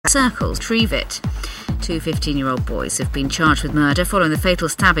circles to retrieve it. Two 15-year-old boys have been charged with murder following the fatal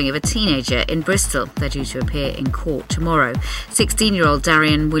stabbing of a teenager in Bristol. They're due to appear in court tomorrow. 16-year-old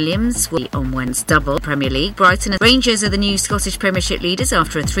Darian Williams will be on Wednesday. Double Premier League. Brighton Rangers are the new Scottish Premiership leaders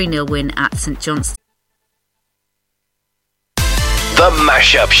after a 3-0 win at St Johnstone. The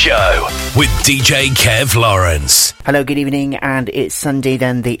Mashup Show with DJ Kev Lawrence. Hello, good evening, and it's Sunday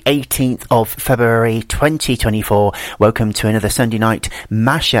then, the 18th of February 2024. Welcome to another Sunday night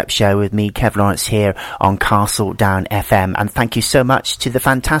Mashup Show with me, Kev Lawrence, here on Castle Down FM. And thank you so much to the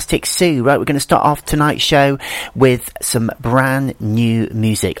fantastic Sue. Right, we're going to start off tonight's show with some brand new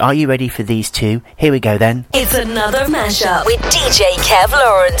music. Are you ready for these two? Here we go then. It's another Mashup with DJ Kev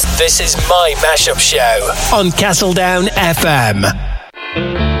Lawrence. This is my Mashup Show on Castle Down FM.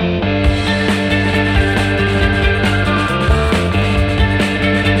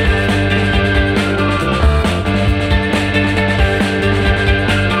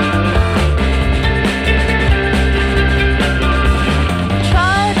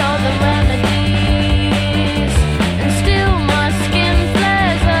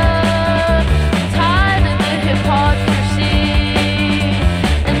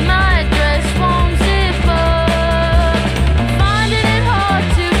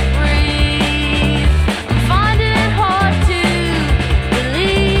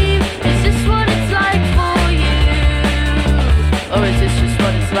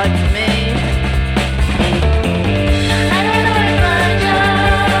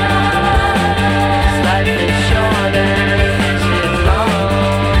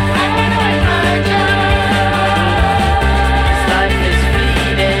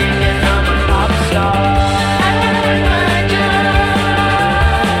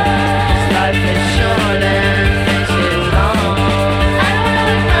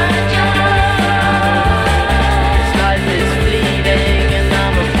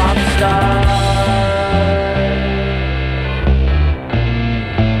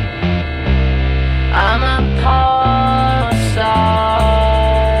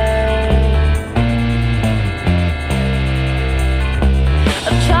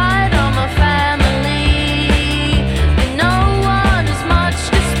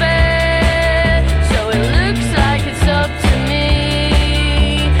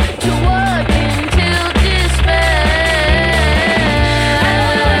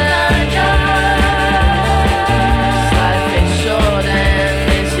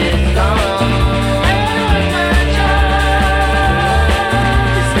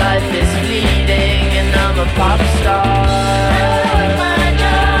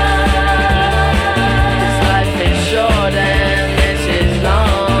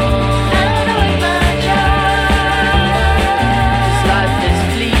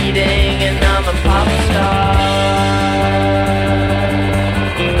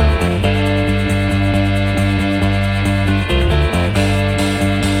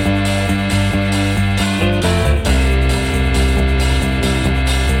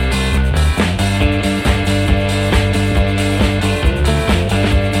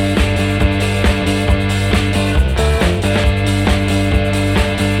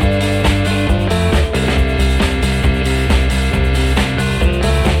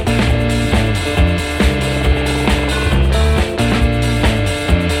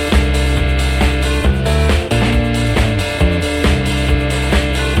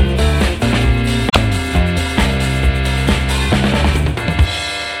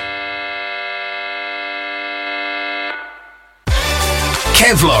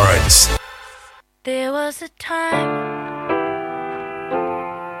 Kev Lawrence. There was a time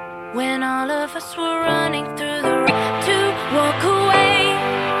when all of us were running through the road to walk away.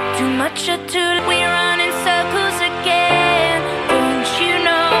 Too much or too late, we run in circles again. Don't you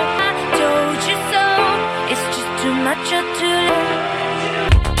know, I told you so. It's just too much or too late.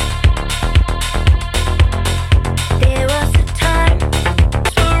 There was a time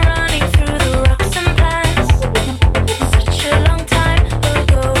we're running through the rocks and plants. Such a long time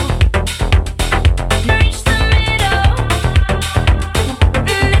ago. Reach the middle,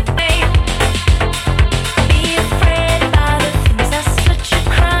 and be afraid about the things. That's such a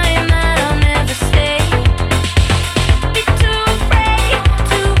crime that I'll never stay.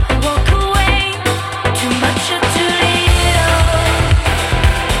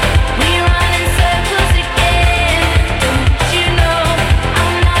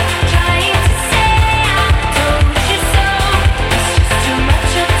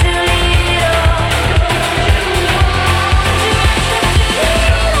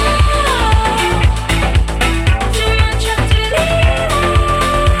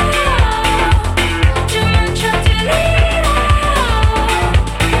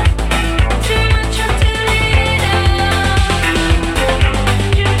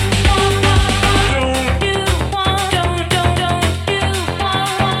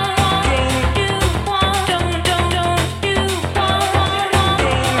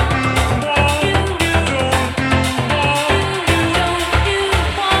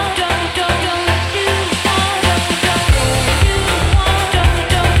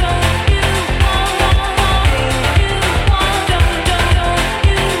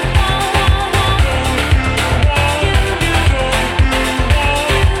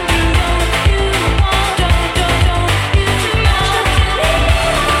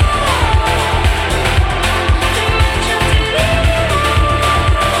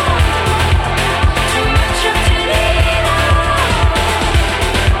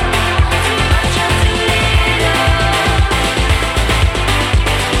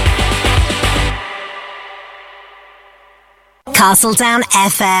 Castledown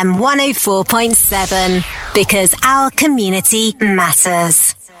FM 104.7, because our community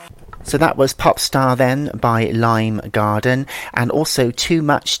matters. So that was Pop Star then by Lime Garden, and also Too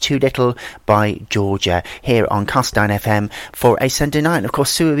Much Too Little by Georgia here on Castledown FM for a Sunday night. And of course,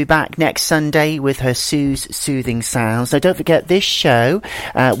 Sue will be back next Sunday with her Sue's Soothing Sounds. Now don't forget, this show,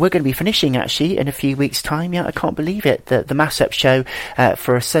 we're going to be finishing actually in a few weeks' time. Yeah, I can't believe it. The Mashup show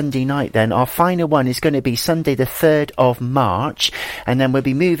for a Sunday night then. Our final one is going to be Sunday the 3rd of March, and then we'll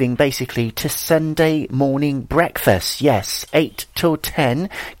be moving basically to Sunday morning breakfast. Yes, 8 till 10.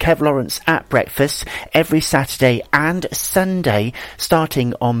 Kev Lawrence at breakfast every Saturday and Sunday,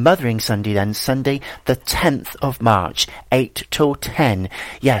 starting on Mothering Sunday then, Sunday the 10th of March, 8 till 10.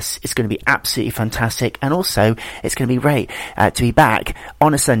 Yes, it's going to be absolutely fantastic, and also it's going to be great to be back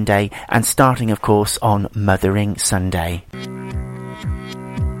on a Sunday and starting of course on Mothering Sunday.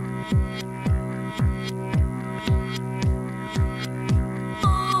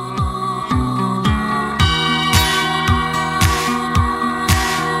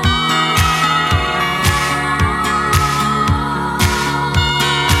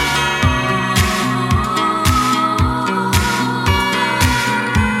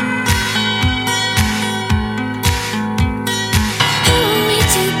 Who are we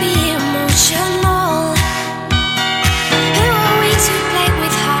to be emotional? Who are we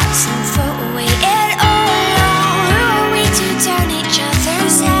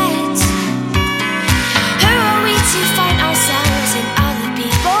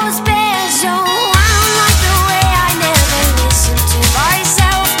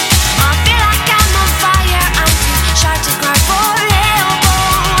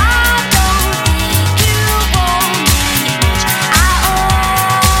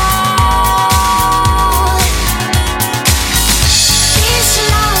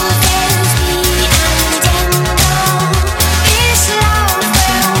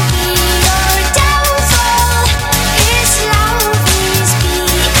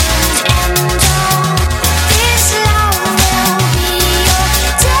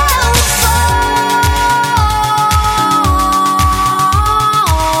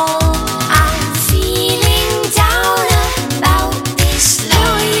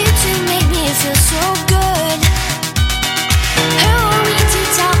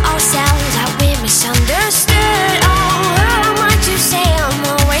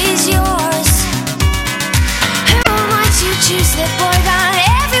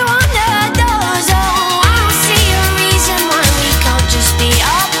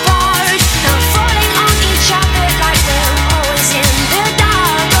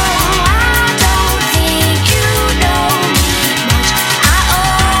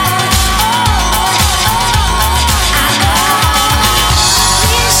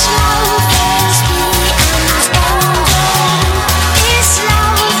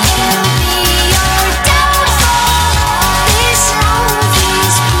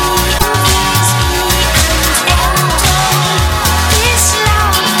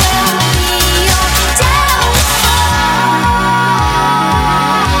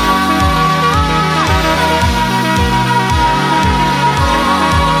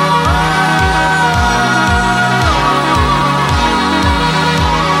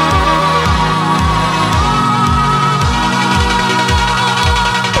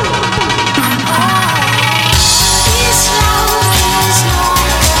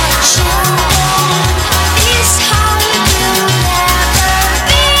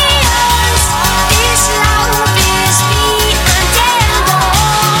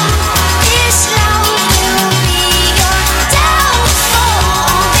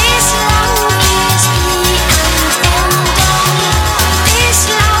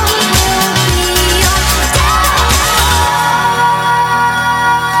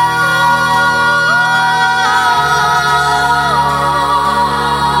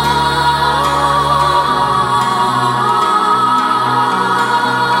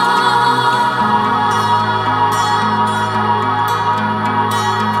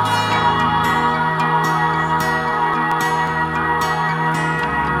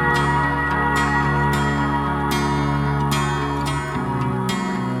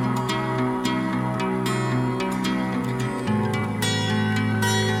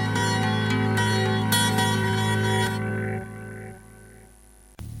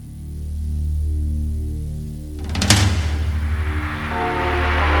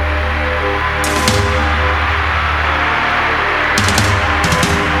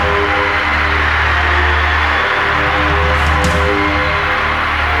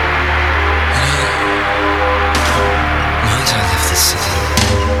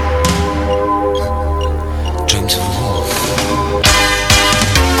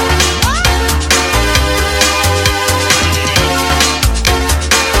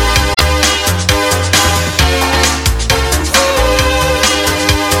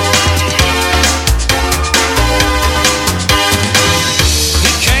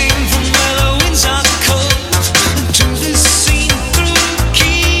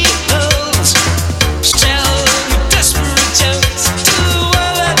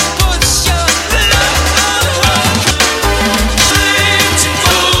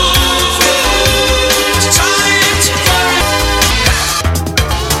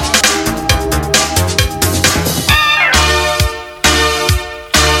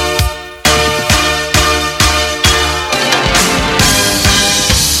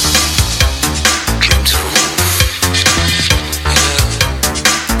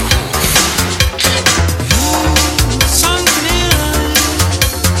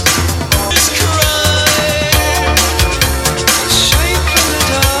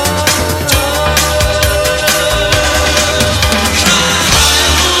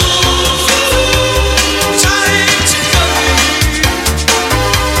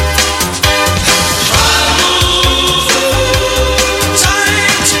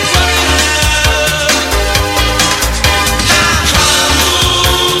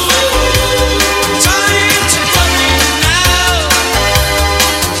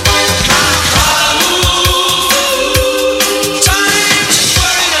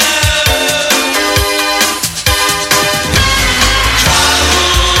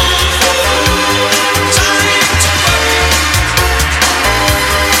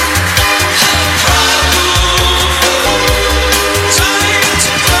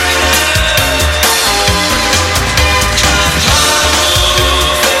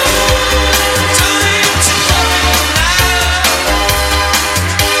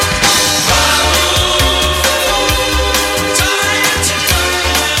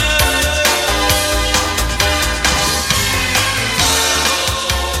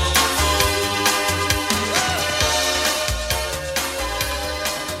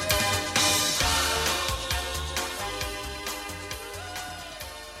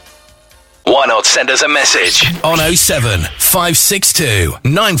Why not send us a message on 07 562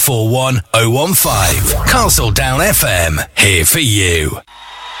 941 015. Castle Down FM, here for you.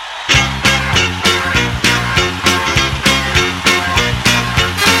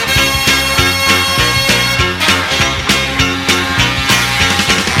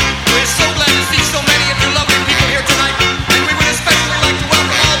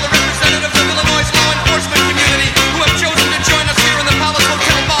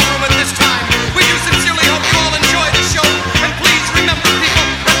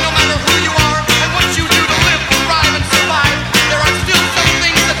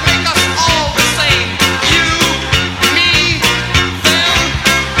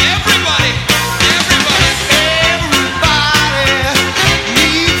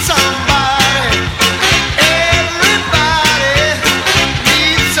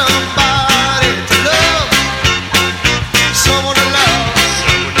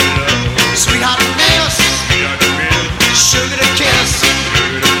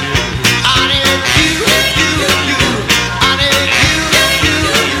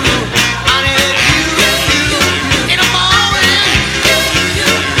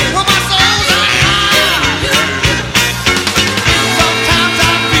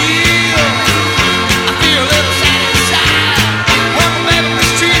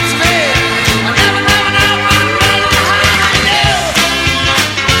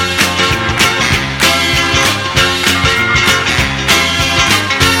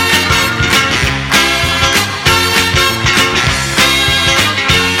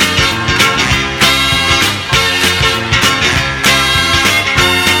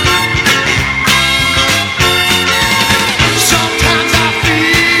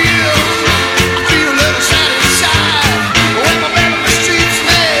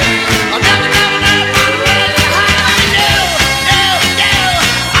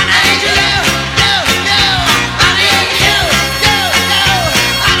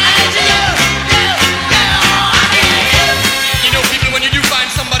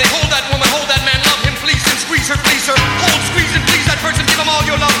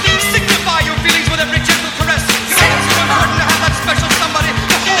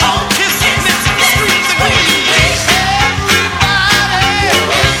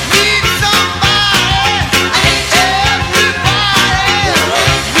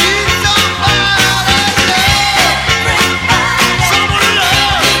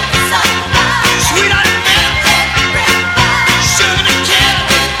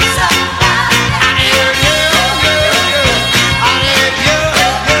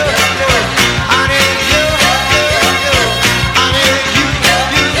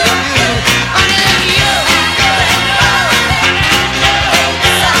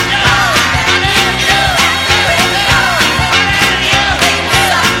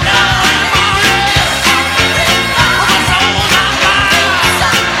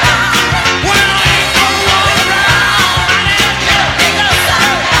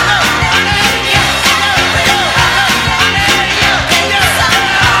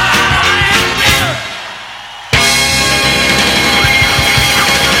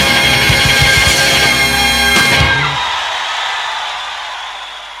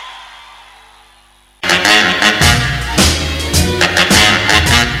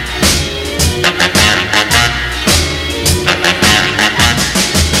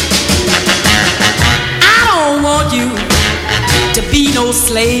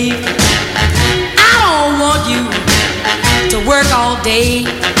 Slave. I don't want you to work all day,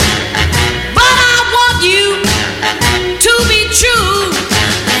 but I want you to be true,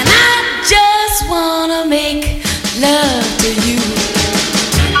 and I just wanna make love to you,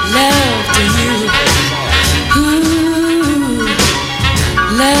 love to you, ooh,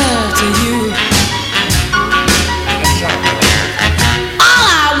 love to you. All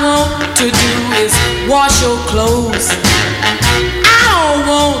I want to do is wash your clothes.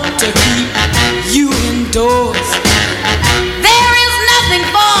 Want to keep you indoors. There is nothing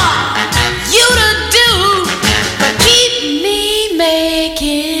for you to do but keep me making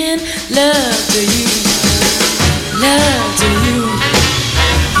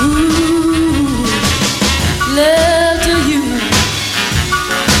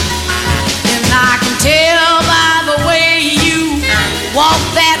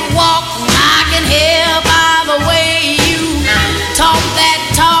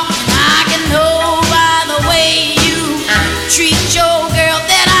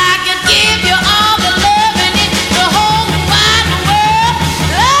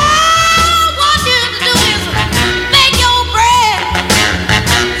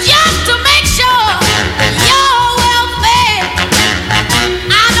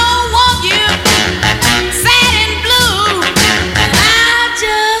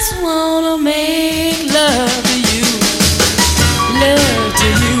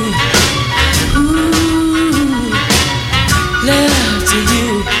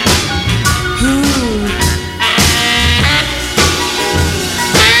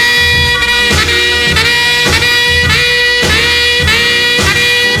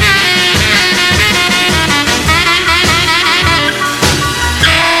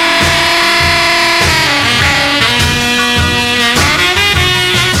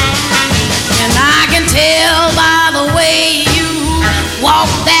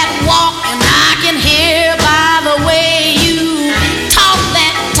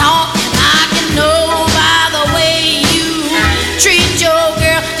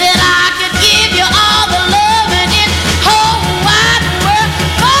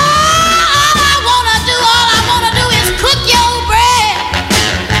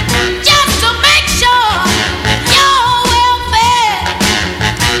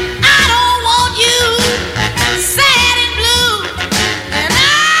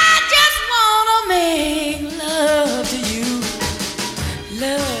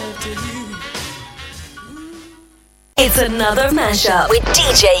love to you. It's another mashup with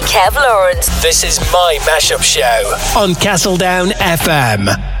DJ Kev Lawrence. This is my mashup show on Castledown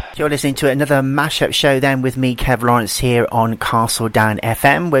FM. You're listening to another mashup show then with me, Kev Lawrence, here on Castledown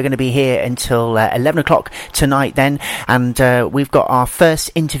FM. We're going to be here until 11 o'clock tonight then, and we've got our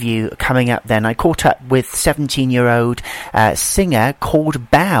first interview coming up then. I caught up with 17-year-old singer called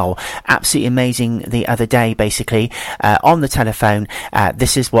Belle. Absolutely amazing the other day, basically, on the telephone.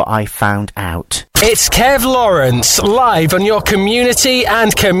 This is what I found out. It's Kev Lawrence, live on your community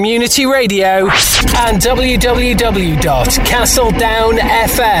and community radio and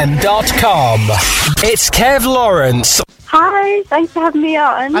www.castledownfm.com. It's Kev Lawrence. Hi, thanks for having me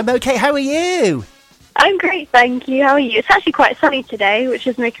on. I'm okay, how are you? I'm great, thank you. How are you? It's actually quite sunny today, which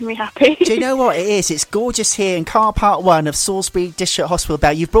is making me happy. Do you know what it is? It's gorgeous here in Car Park 1 of Salisbury District Hospital,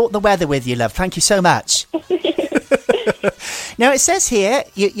 Belle. You've brought the weather with you, love. Thank you so much. Now, it says here,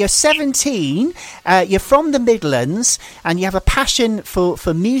 you're 17, you're from the Midlands, and you have a passion for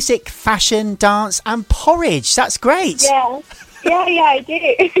music, fashion, dance, and porridge. That's great. Yeah, I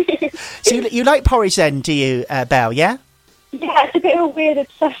do. So you like porridge then, do you, Belle, yeah? Yeah, it's a bit of a weird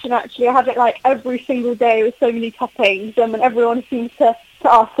obsession, actually. I have it, like, every single day with so many toppings, and everyone seems to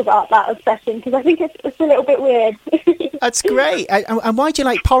ask about that obsession, because I think it's a little bit weird. That's great. And why do you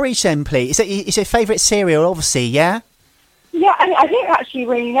like porridge then, please? It's your favourite cereal, obviously, yeah? Yeah, I don't actually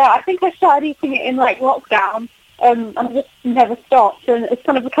really know. I think I started eating it in, like, lockdown, and I just never stopped, and it's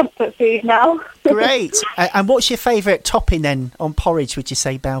kind of a comfort food now. Great. And what's your favourite topping then on porridge, would you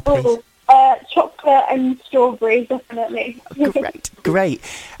say, Belle, please? Chocolate and strawberries, definitely. Great.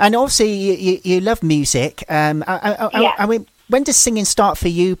 And obviously you love music. I mean, when does singing start for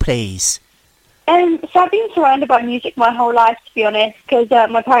you, please? So I've been surrounded by music my whole life, to be honest, because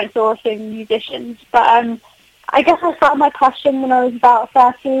my parents are also musicians. But I guess I started my passion when I was about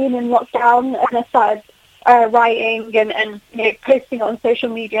 13 in lockdown, and I started writing and posting it on social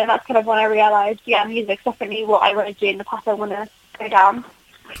media, and that's kind of when I realised, music's definitely what I want to do in the path I want to go down.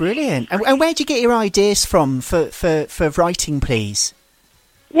 Brilliant. And where do you get your ideas from for writing, please?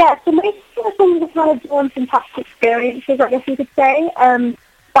 Yeah, so most of the songs have kind of drawn from past experiences, I guess you could say.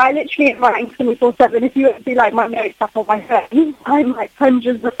 But I literally am writing 24/7. If you were to do like my notes up on my phone, I'm like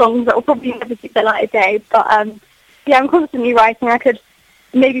hundreds of songs that will probably never see the light of day. But I'm constantly writing. I could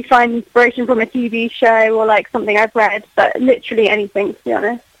maybe find inspiration from a TV show or like something I've read, but literally anything, to be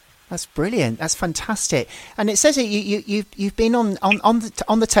honest. That's brilliant. That's fantastic. And it says that you've been on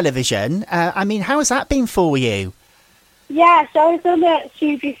the television. I mean, how has that been for you? Yeah, so I was on the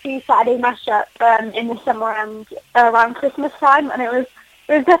CBC Saturday mashup in the summer and around Christmas time, and it was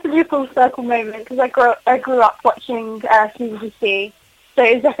definitely a full circle moment because I grew up watching CBC, so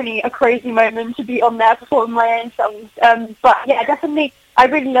it was definitely a crazy moment to be on there performing my own songs. But yeah, definitely, I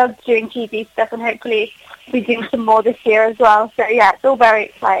really loved doing TV stuff, and hopefully be doing some more this year as well. So yeah, it's all very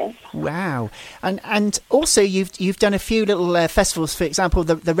exciting. Wow. And also you've done a few little festivals, for example,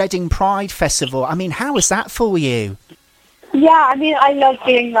 the Reading Pride Festival. I mean, how was that for you? Yeah, I mean, I love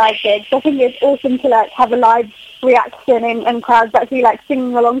doing live gigs. I think it's awesome to like have a live reaction and crowds actually like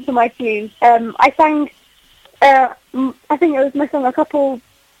singing along to my tunes. I sang, I think it was my song a couple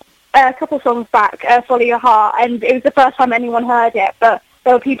songs back, Follow Your Heart, and it was the first time anyone heard it, but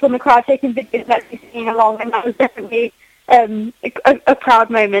there were people in the crowd taking videos and actually singing along, and that was definitely a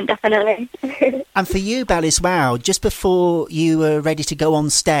proud moment, definitely. And for you, Belle, as well, just before you were ready to go on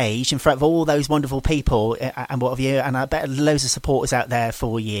stage in front of all those wonderful people and what have you, and I bet loads of supporters out there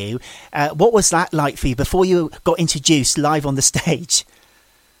for you, what was that like for you before you got introducit's live on the stage?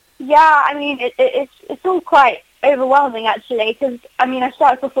 Yeah, I mean, it's all quite overwhelming, actually, because, I mean, I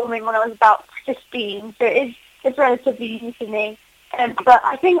started performing when I was about 15, so it's relatively new to me. But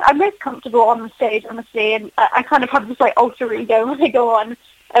I think I'm most comfortable on the stage, honestly, and I kind of have this like alter ego when I go on.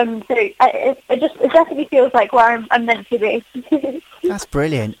 So it definitely feels like where I'm meant to be. That's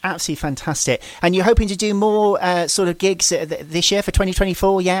brilliant, absolutely fantastic. And you're hoping to do more sort of gigs this year for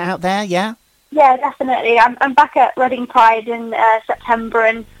 2024? Yeah, out there, yeah. Yeah, definitely. I'm back at Reading Pride in September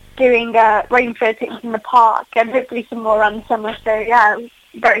and doing rainbow picnics in the park, and hopefully some more around the summer. So yeah,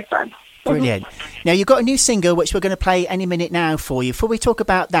 very fun. Brilliant. Now, you've got a new single which we're going to play any minute now for you. Before we talk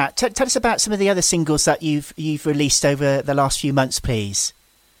about that, tell us about some of the other singles that you've released over the last few months, please.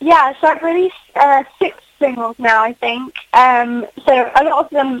 Yeah, so I've released 6 singles now, I think. So a lot of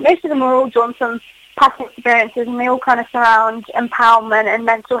them, most of them are all drawn from past experiences, and they all kind of surround empowerment and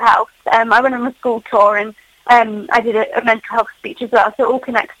mental health. I went on a school tour, and I did a mental health speech as well, so it all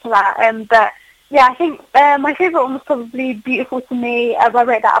connects to that. But yeah, I think my favourite one was probably Beautiful to Me. I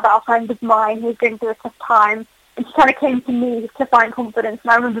wrote that about a friend of mine who was going through a tough time she kind of came to me to find confidence,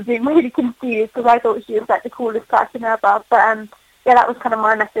 and I remember being really confused because I thought she was like the coolest person ever. But yeah, that was kind of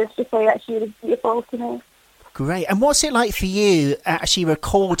my message, to say that she was beautiful to me. Great. And what's it like for you actually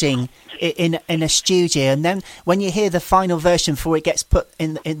recording in a studio, and then when you hear the final version before it gets put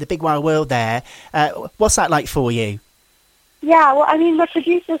in the big wide world there, what's that like for you? Yeah, well, I mean, the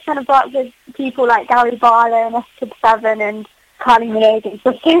producers kind of work with people like Gary Barlow and S7 and Kylie Minogue and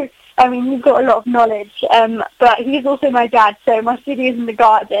stuff, so, I mean, he's got a lot of knowledge, but he's also my dad, so my studio's in the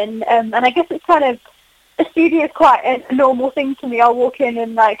garden, and I guess it's kind of, the studio is quite a normal thing to me. I'll walk in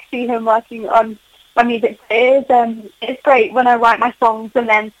and, like, see him working on my music. It's great when I write my songs and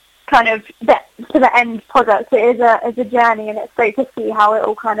then kind of get to the end product. It is a journey, and it's great to see how it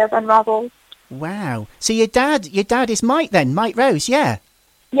all kind of unravels. Wow. So your dad is Mike then, Mike Rose, yeah?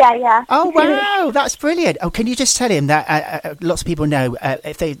 Yeah. Oh, wow, that's brilliant. Oh, can you just tell him that lots of people know,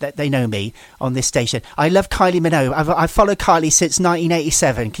 if they know me on this station, I love Kylie Minogue. I've followed Kylie since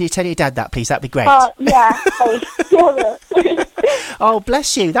 1987. Can you tell your dad that, please? That'd be great. Yeah. Oh,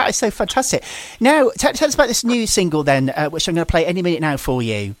 bless you. That is so fantastic. Now, tell us about this new single then, which I'm going to play any minute now for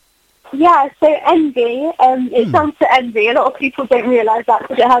you. Yeah, so Envy, it sounds to envy. A lot of people don't realise that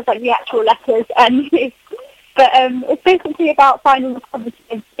because it has like the actual letters Envy. But it's basically about finding the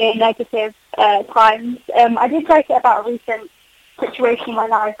positive in negative times. I did write it about a recent situation in my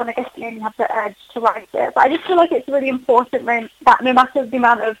life, and I guess you only have the urge to write it. But I just feel like it's really important that no matter the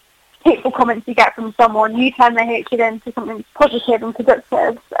amount of hateful comments you get from someone, you turn their hatred into something positive and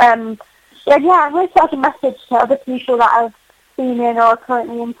productive. I wrote it as a message to other people that have been in or are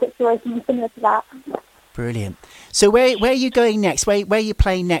currently in situations similar to that. Brilliant. So where are you going next? Where are you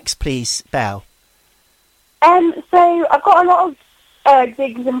playing next, please, Belle? So I've got a lot of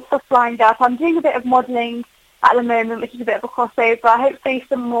gigs and stuff lined up. I'm doing a bit of modelling at the moment, which is a bit of a crossover. Hopefully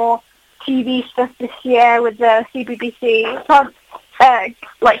some more TV stuff this year with the CBBC. Can't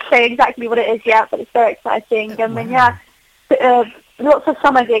say exactly what it is yet, but it's very exciting. And then lots of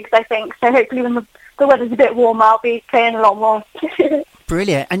summer gigs, I think. So hopefully when the weather's a bit warmer, I'll be playing a lot more.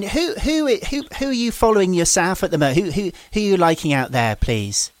 Brilliant. And who are you following yourself at the moment? Who are you liking out there,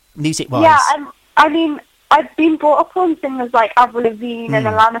 please, music-wise? Yeah, I mean, I've been brought up on singers like Avril Lavigne and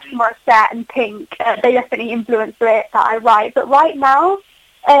Alanis Morissette and Pink. They definitely influence the way that I write. But right now,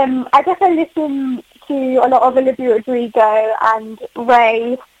 I guess I listen to a lot of Olivia Rodrigo and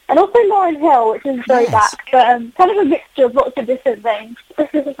Ray, and also Lauryn Hill, which is very back, but kind of a mixture of lots of different things.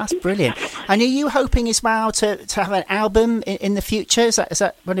 That's brilliant. And are you hoping as well to have an album in the future? Is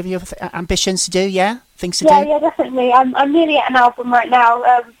that one of your ambitions to do? Yeah, things to do. Yeah, definitely. I'm nearly at an album right now.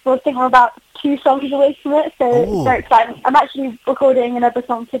 We're thinking about 2 songs away from it, so it's very exciting. I'm actually recording another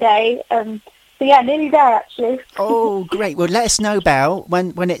song today. So yeah, nearly there actually. Oh, great. Well, let us know, Belle,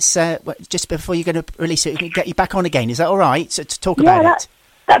 when it's just before you're going to release it. We can get you back on again. Is that all right? To talk about it.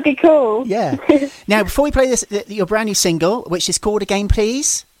 That'd be cool. Yeah. Now, before we play your brand new single, which is called again,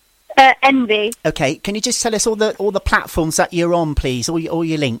 please? Envy. Okay. Can you just tell us all the platforms that you're on, please? All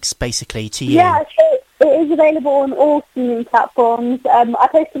your links, basically, to you. Yeah, so it is available on all streaming platforms. I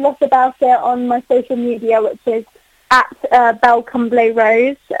post a lot about it on my social media, which is at Belle Comblé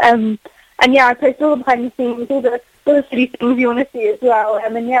Rose. And yeah, I post all the behind the scenes, all the silly things you want to see as well.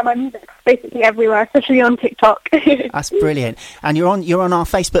 And yeah, my music's basically everywhere, especially on TikTok. That's brilliant. And you're on our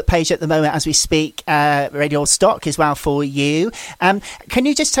Facebook page at the moment as we speak, Radio Stock as well for you. Can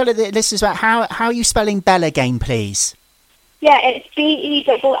you just tell the listeners about how are you spelling Belle again, please? Yeah, it's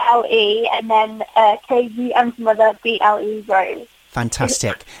BELLE and then KG and some other BLE Rose.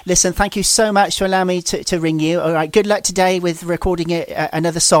 Fantastic. Listen, thank you so much for allowing me to ring you. All right, good luck today with recording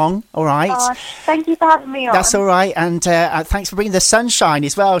another song. All right. Thank you for having me on. That's all right. And thanks for bringing the sunshine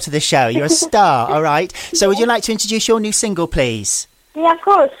as well to the show. You're a star. All right. So would you like to introduce your new single, please? Yeah, of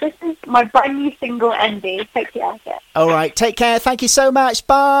course. This is my brand new single, Envy. Take care of it. All right. Take care. Thank you so much.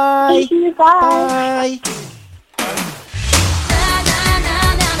 Bye. Thank you. Bye. Bye.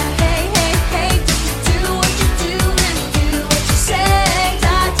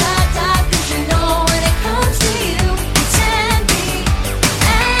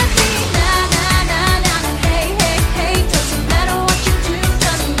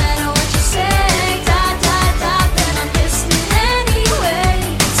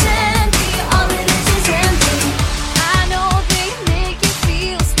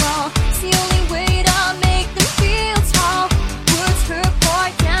 Make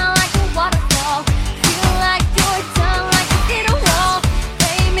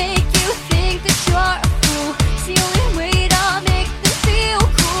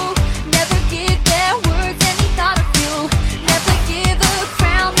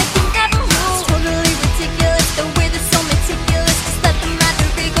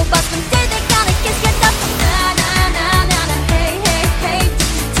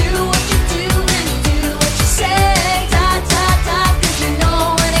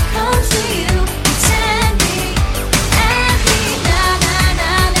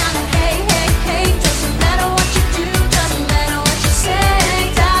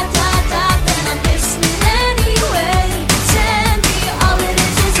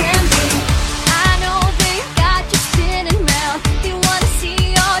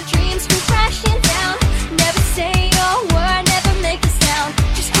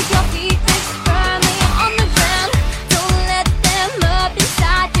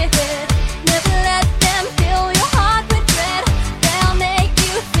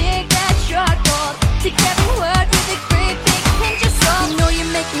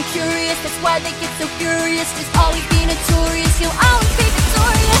glorious. Just always be notorious. You'll always be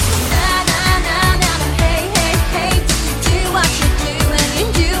victorious. Na na na na na. Hey hey hey. Do what you do and you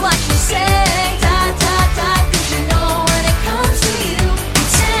do what you say. Da da da. 'Cause you know when it comes to you,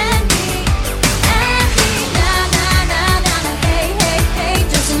 it's envy, envy. Na na na na na. Hey hey hey.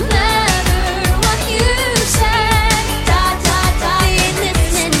 Doesn't matter what you say. Da da da. Ain't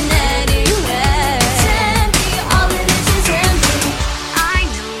listening anyway. It's envy. All it is envy. I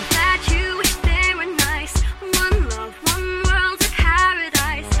know that you wish they were nice. One love, one world's a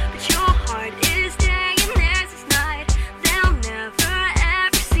paradise. But your heart is day and theirs is night. They'll never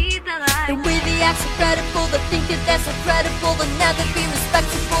ever see the light. The way they act so credible, they think that they're so credible. They'll never be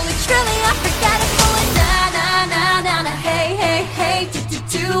respectable. It's truly unforgettable. And na na na na na. Hey hey hey.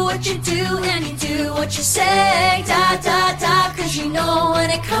 Do what you do and you do what you say. Da da da. 'Cause you know when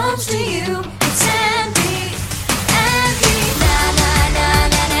it comes to you, it's envy, envy. Na na na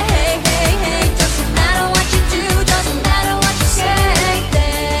na na. Hey hey hey. Doesn't matter what you do, doesn't matter what you say.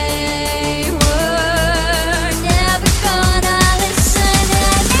 They were never gonna listen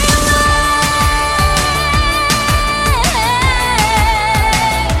anyway.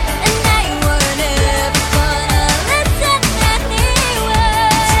 And they were never gonna listen anyway.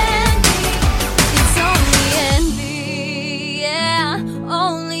 It's only envy, yeah,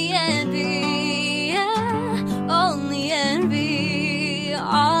 only envy, yeah, only envy.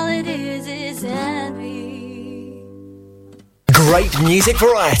 All it is envy. Great music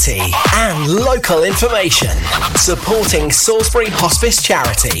variety and local information. Supporting Salisbury Hospice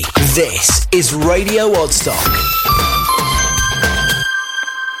Charity. This is Radio Woodstock.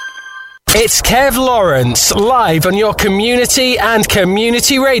 It's Kev Lawrence, live on your community and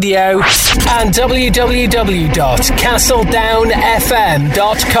community radio and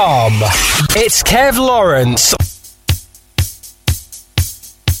www.castledownfm.com. It's Kev Lawrence.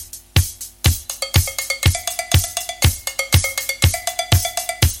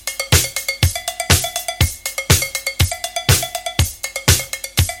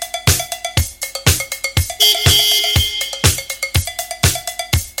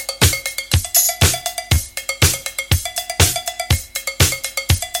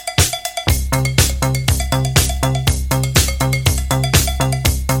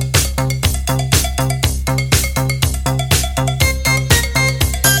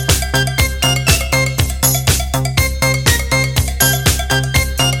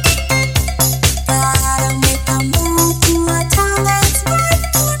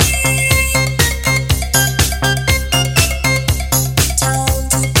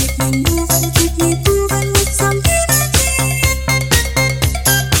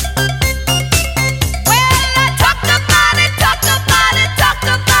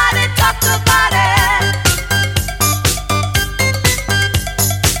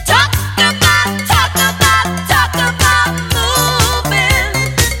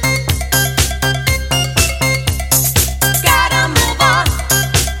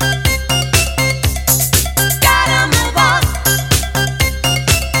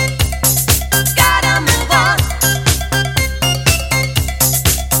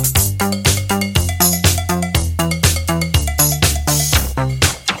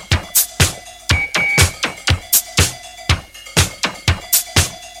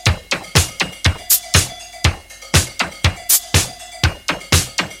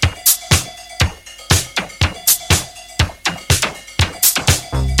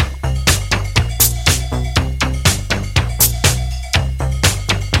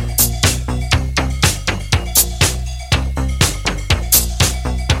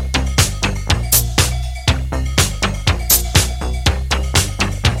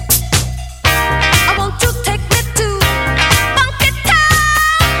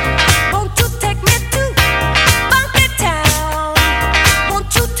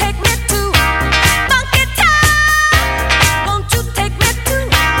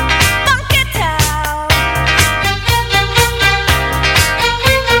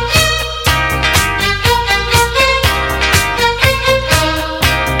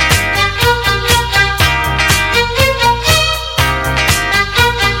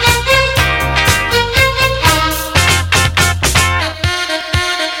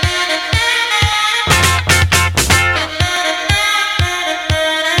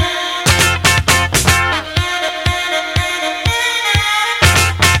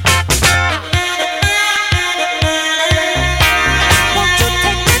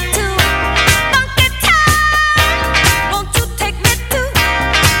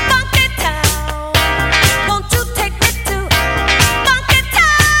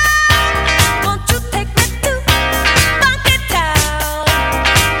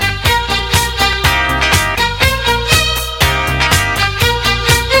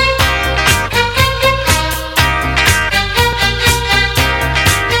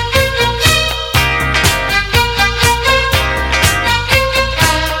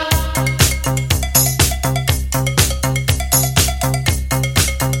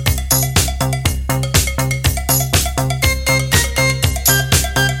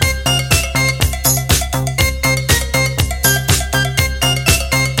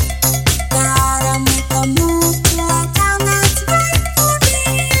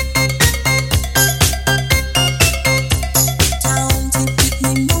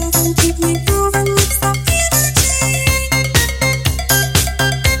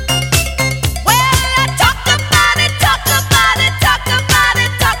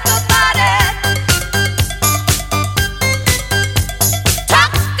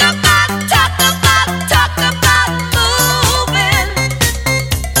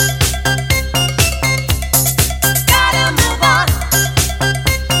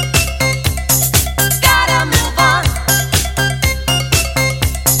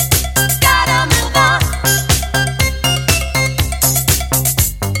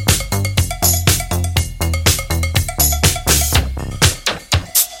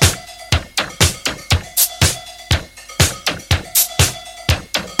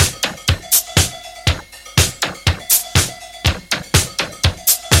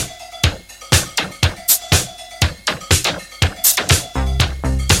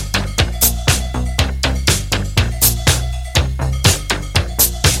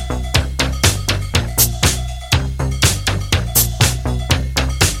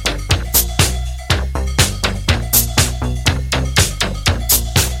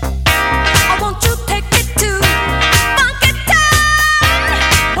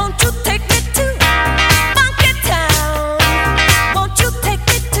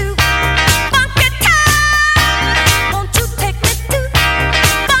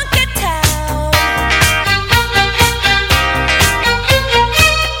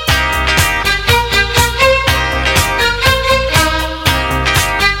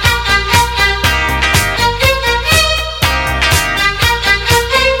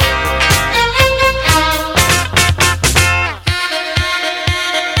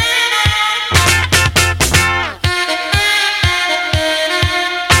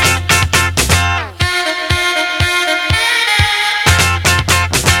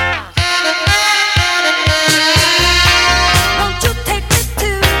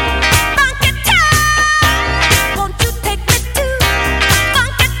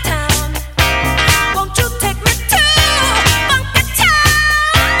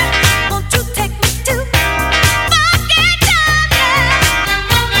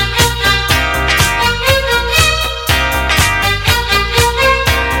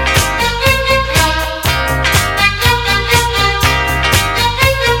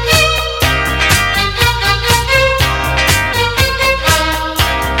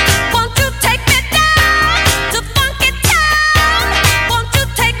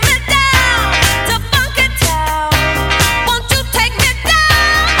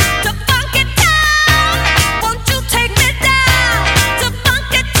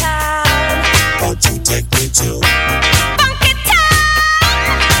 to Funky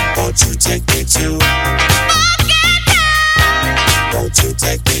Town? Won't you take me to Funky Town? Won't you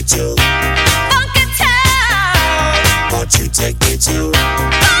take me to Funky Town? Won't you take me to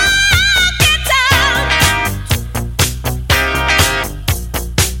Funky Town?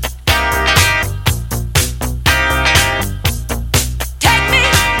 Take me,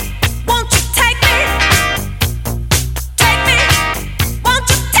 won't you take me? Take me, won't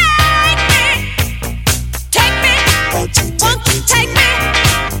you take me? Take me, won't you take me?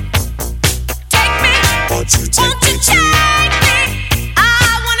 Take me, won't you take me? I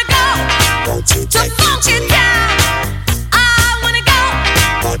wanna go to Funky Town. I wanna go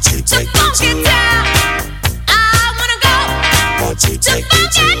to Funky Town. I wanna go to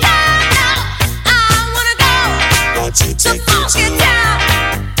Funky Town. I wanna go to Funky Town.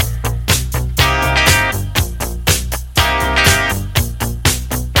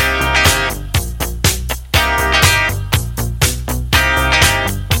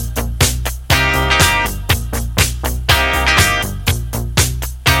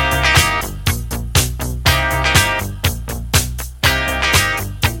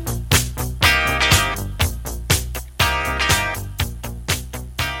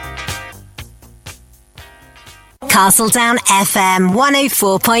 Castledown FM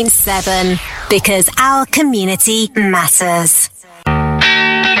 104.7, because our community matters.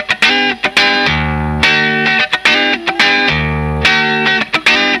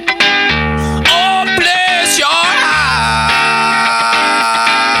 Oh, bless your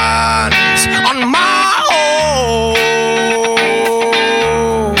hands on my home,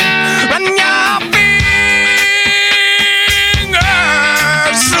 run your fingers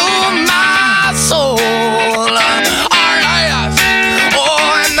through my soul.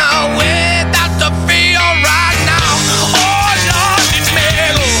 Oh, and the way that I feel right now. Oh,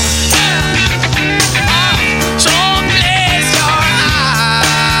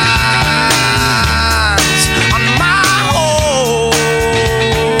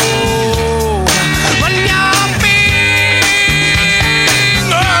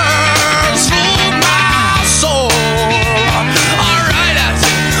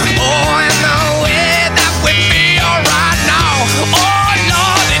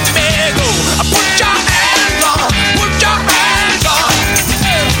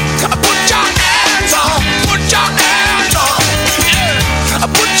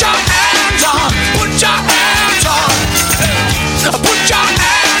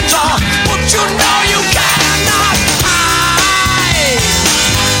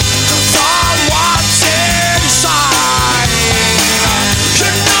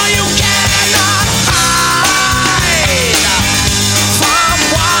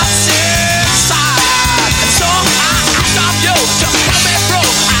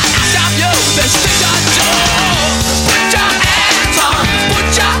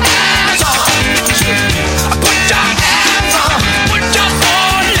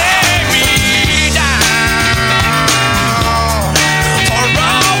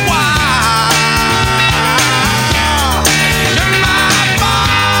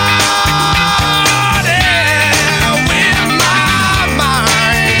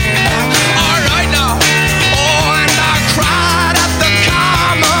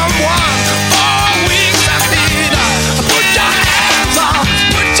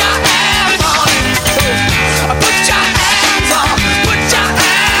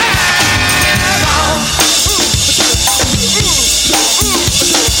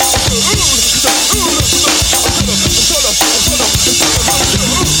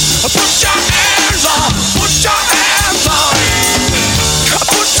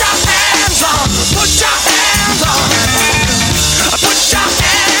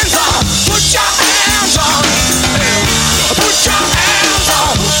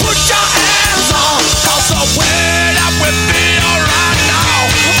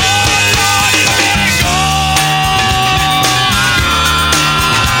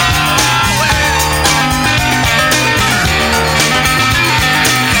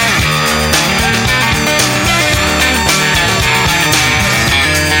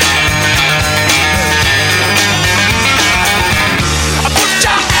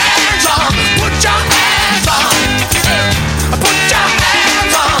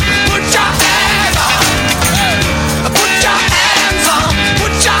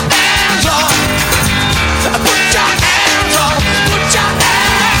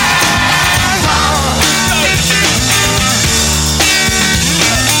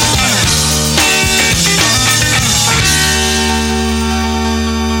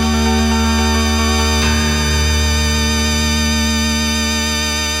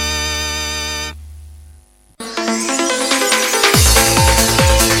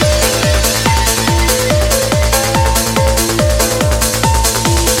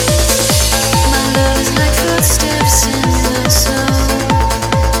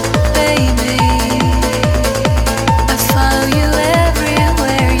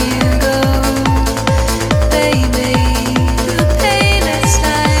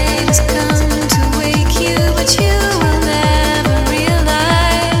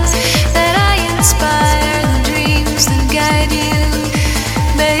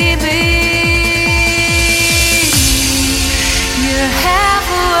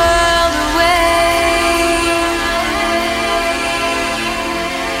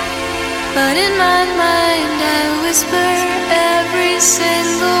 but in my mind I whisper every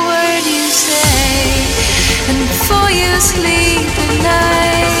single word you say. And before you sleep at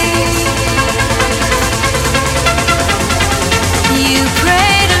night, you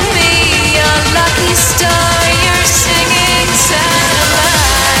pray to me, your lucky star, you're singing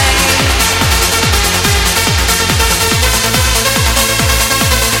satellite.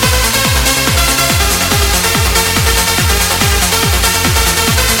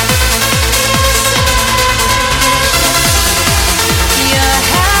 You're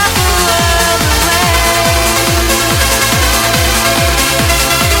half a world away.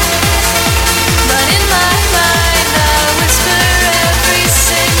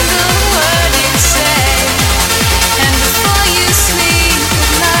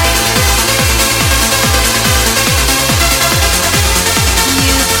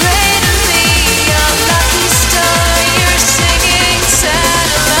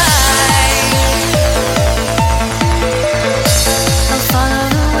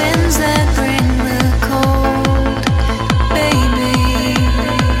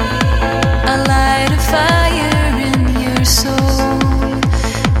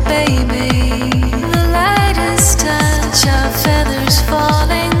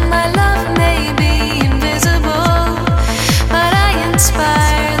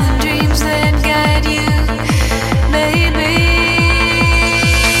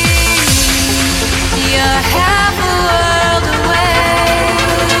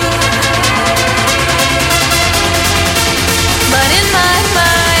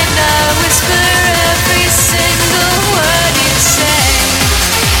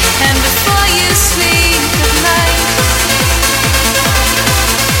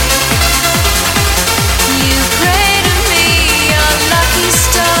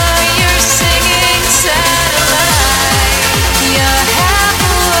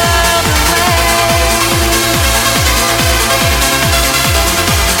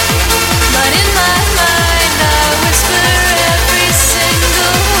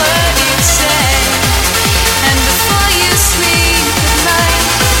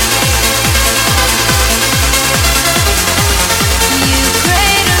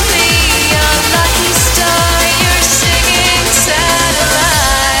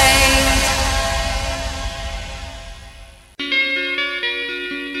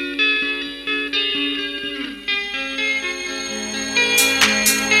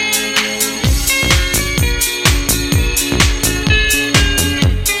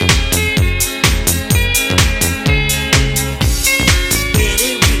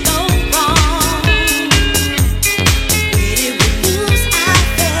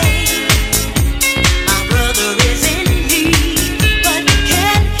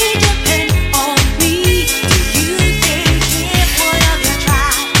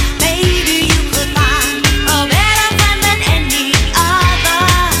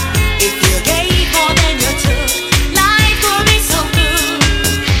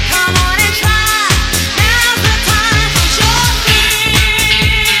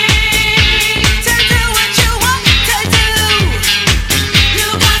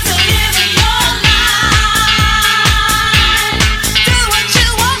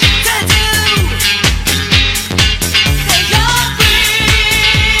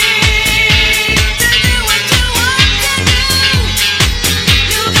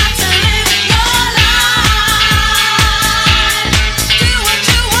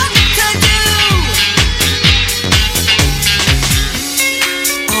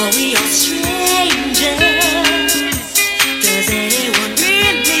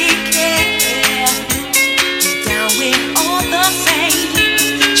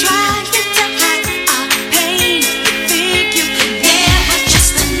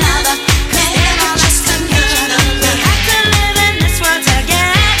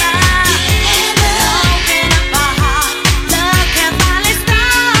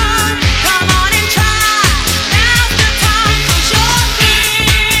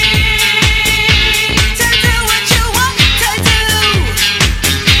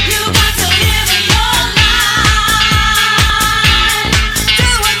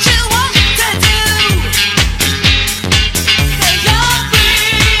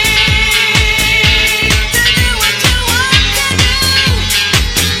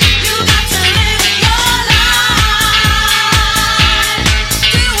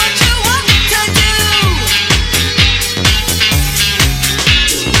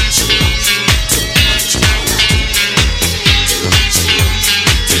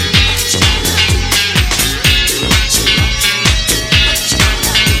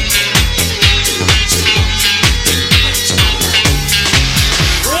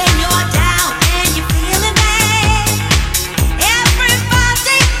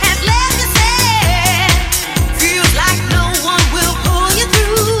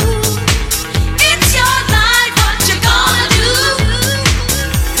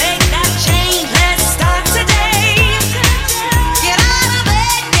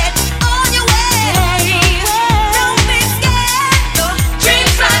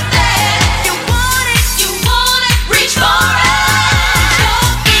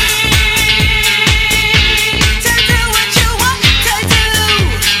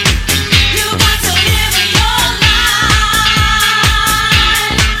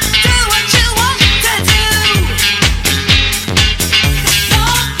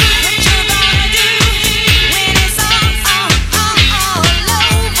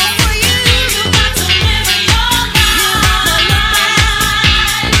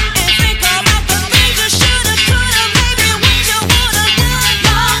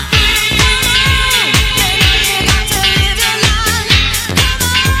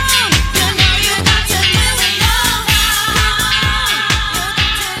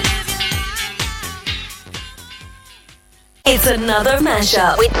 another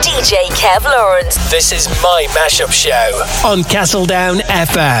mashup with DJ Kev Lawrence. This is my mashup show on Castledown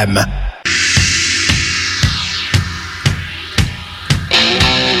FM.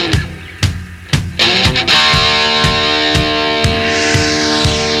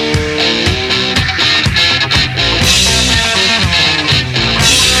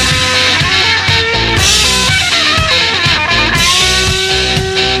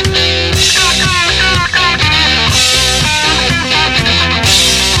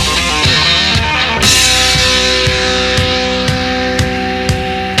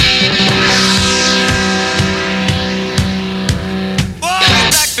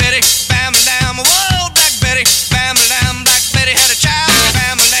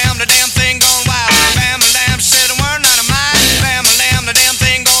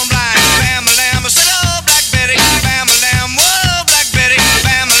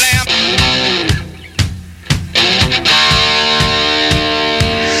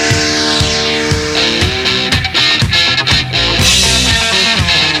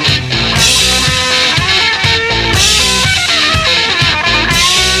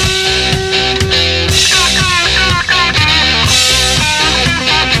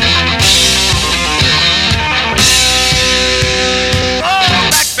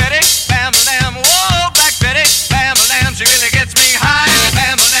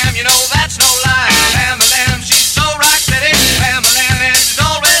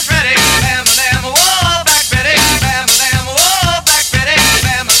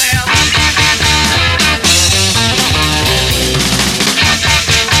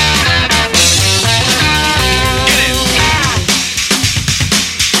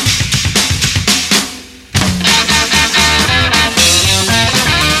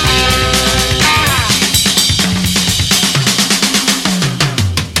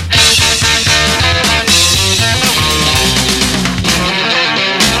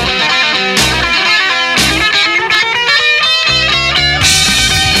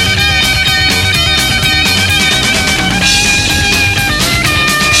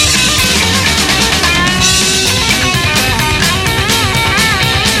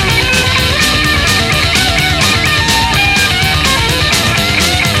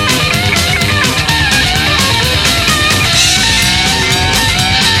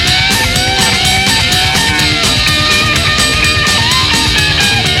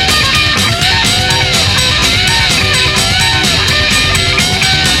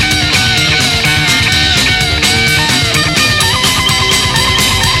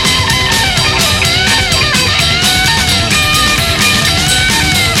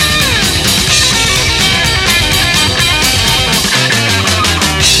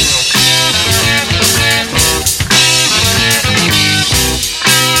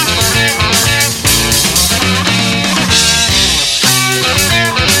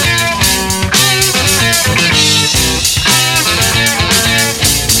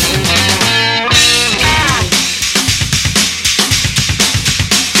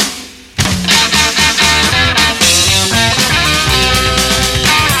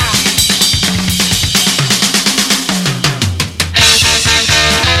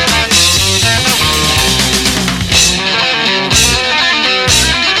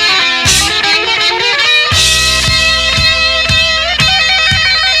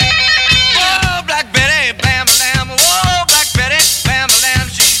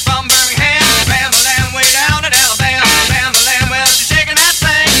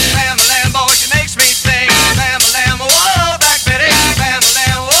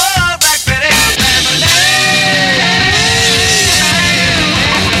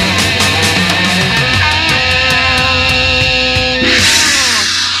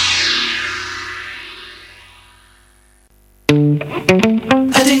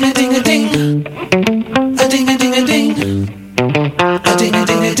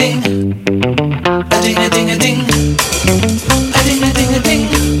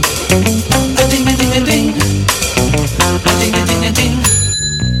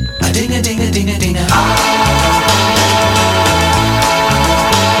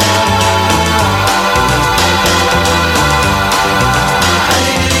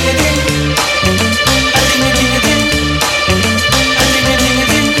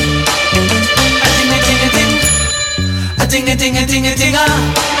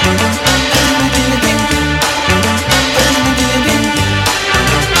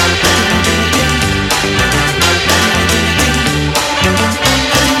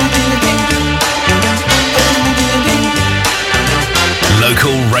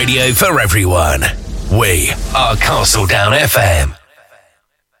 Radio for everyone. We are Castledown FM.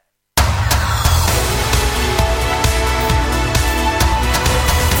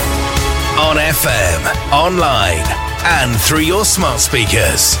 FM, online, and through your smart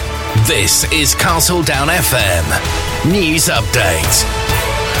speakers. This is Castle Down FM News Update.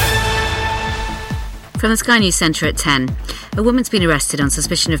 From the Sky News Centre at 10. A woman's been arrested on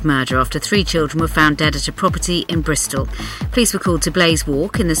suspicion of murder after 3 children were found dead at a property in Bristol. Police were called to Blaze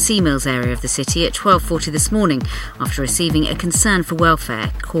Walk in the Sea Mills area of the city at 12:40 this morning after receiving a concern for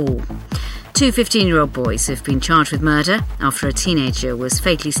welfare call. 2 15-year-old boys have been charged with murder after a teenager was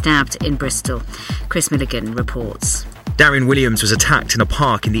fatally stabbed in Bristol. Chris Milligan reports. Darian Williams was attacked in a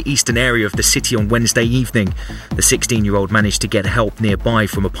park in the eastern area of the city on Wednesday evening. The 16-year-old managed to get help nearby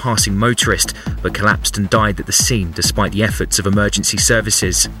from a passing motorist, but collapsed and died at the scene despite the efforts of emergency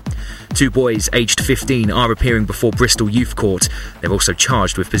services. 2 boys aged 15 are appearing before Bristol Youth Court. They're also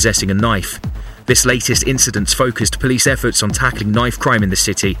charged with possessing a knife. This latest incident's focused police efforts on tackling knife crime in the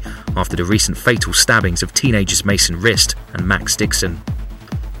city after the recent fatal stabbings of teenagers Mason Rist and Max Dixon.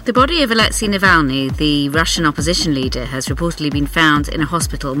 The body of Alexei Navalny, the Russian opposition leader, has reportedly been found in a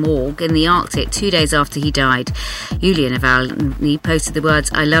hospital morgue in the Arctic 2 days after he died. Yulia Navalny posted the words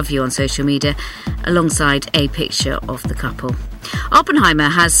 "I love you" on social media alongside a picture of the couple. Oppenheimer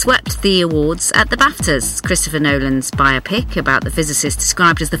has swept the awards at the BAFTAs. Christopher Nolan's biopic about the physicist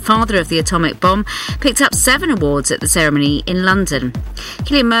described as the father of the atomic bomb picked up 7 awards at the ceremony in London.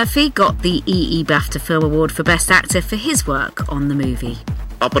 Cillian Murphy got the EE BAFTA Film Award for Best Actor for his work on the movie.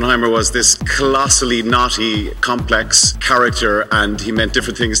 Oppenheimer was this colossally knotty, complex character, and he meant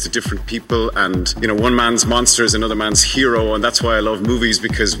different things to different people. And, you know, one man's monster is another man's hero, and that's why I love movies,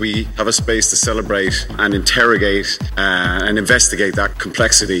 because we have a space to celebrate and interrogate and investigate that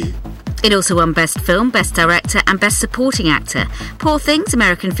complexity. It also won Best Film, Best Director and Best Supporting Actor. Poor Things,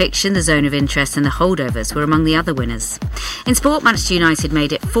 American Fiction, The Zone of Interest and The Holdovers were among the other winners. In sport, Manchester United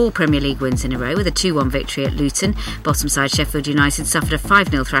made it 4 Premier League wins in a row with a 2-1 victory at Luton. Bottom side Sheffield United suffered a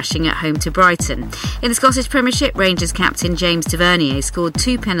 5-0 thrashing at home to Brighton. In the Scottish Premiership, Rangers captain James Tavernier scored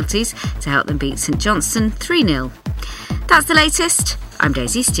 2 penalties to help them beat St Johnstone 3-0. That's the latest. I'm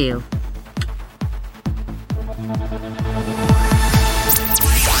Daisy Steele.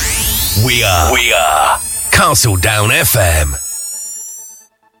 We are Castle Down FM.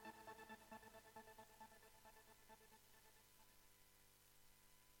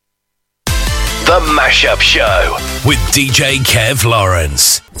 The Mashup Show with DJ Kev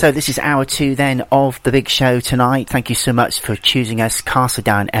Lawrence. So this is hour 2 then of the big show tonight. Thank you so much for choosing us. Castle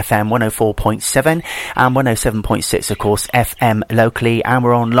Down FM 104.7 and 107.6 of course FM locally, and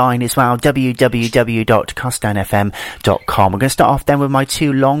we're online as well, www.castledownfm.com. We're going to start off then with my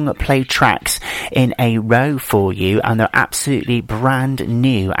 2 long play tracks in a row for you, and they're absolutely brand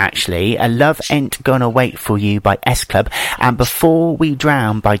new actually. A Love Ain't Gonna Wait For You by S Club and Before We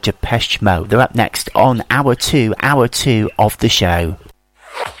Drown by Depeche Mode. They're up next on hour 2 of the show.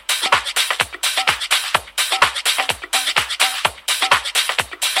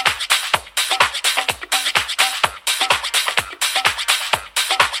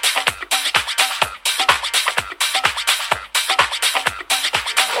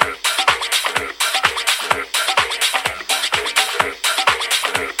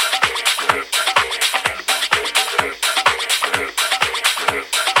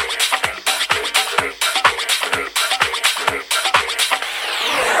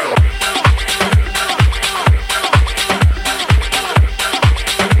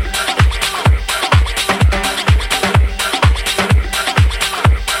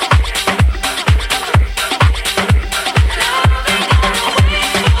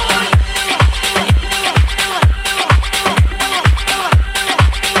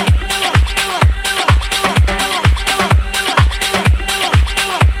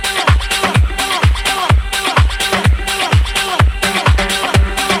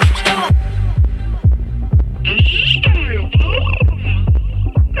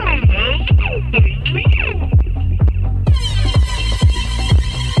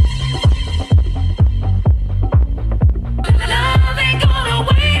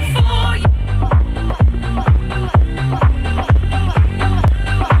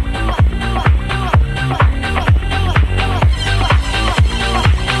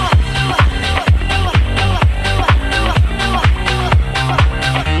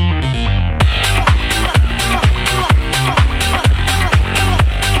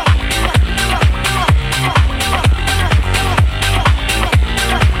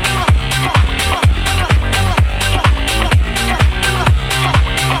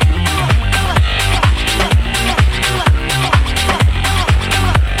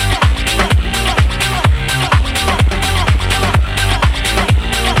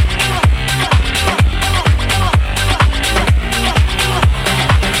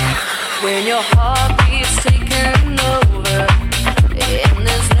 when your heart keeps taking over, and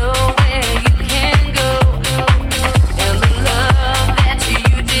there's nowhere you can go, and the love that you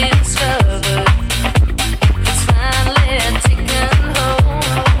discovered is finally taking hold.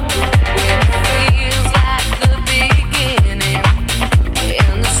 When it feels like the beginning,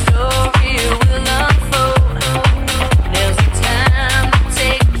 and the story will unfold, there's a time to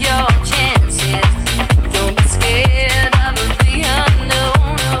take your chances. Don't be scared of the unknown.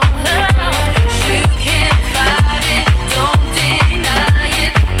 You can't fight it, don't deny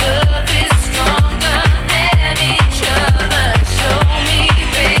it. Love is stronger than each other. Show me,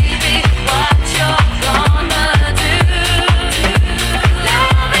 baby, what you're gonna do.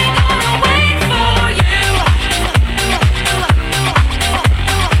 Love ain't gonna wait for you.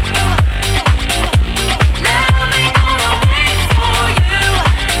 Love ain't gonna wait for you.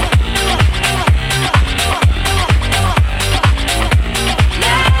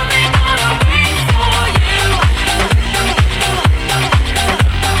 Love ain't gonna wait for you.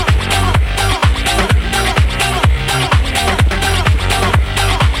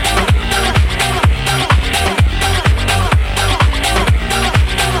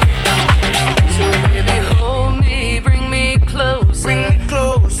 So baby, hold me, bring me closer.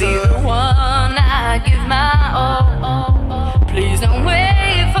 Be the one I give my all. Please don't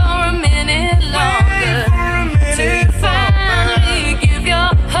wait for a minute longer till you finally give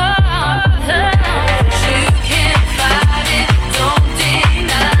your heart. You can't fight it, don't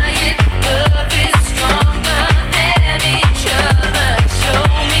deny it. Love is stronger than each other. Show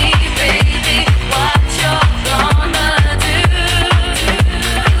me, baby, what you're gonna do.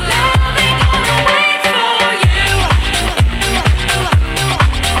 Love ain't gonna wait for you.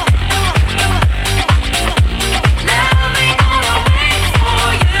 Love ain't gonna wait for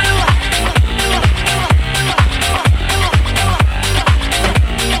you. Love ain't gonna wait for you.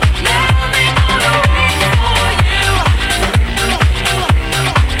 Love ain't gonna wait for you. Love ain't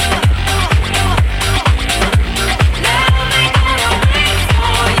gonna wait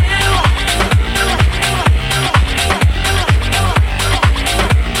for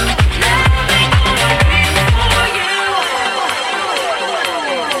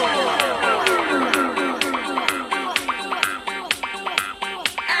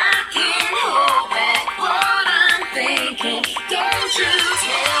I can't hold back what I'm thinking. Don't you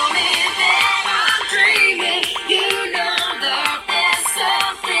tell me that I'm dreaming. You know that there's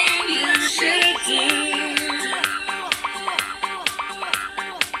something you should do.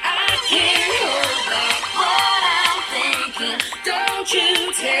 I can't hold back what I'm thinking. Don't you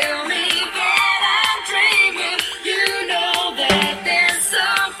tell me that I'm dreaming. You know that there's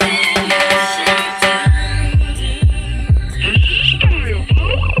something you should do.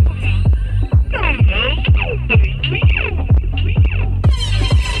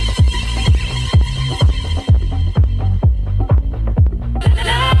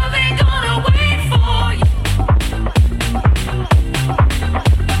 Love ain't gonna wait for you.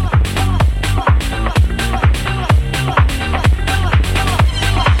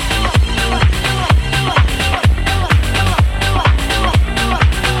 Love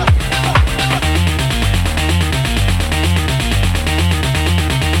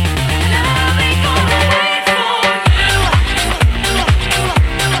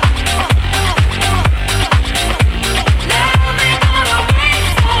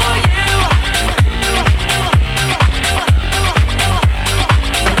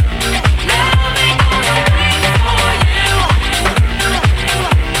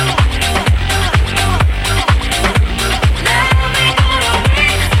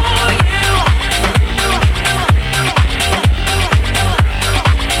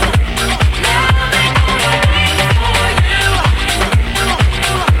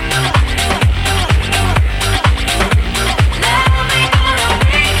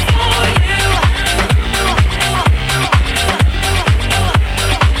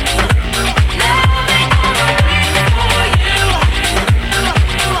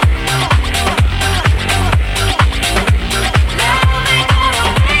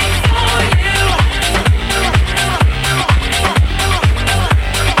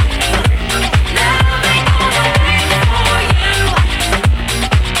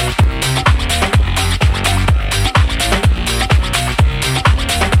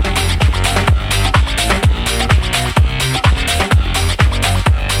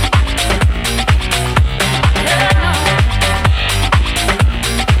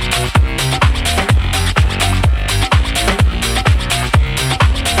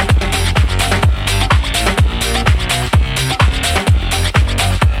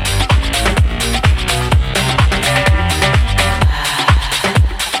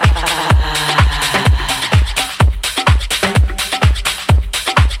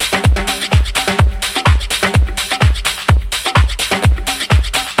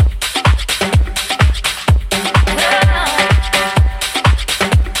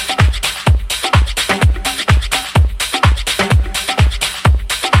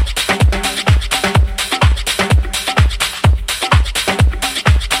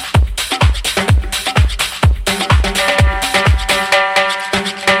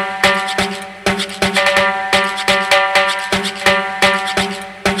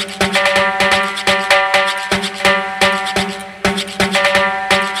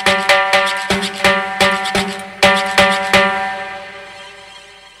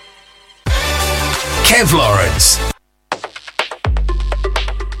Kev Lawrence.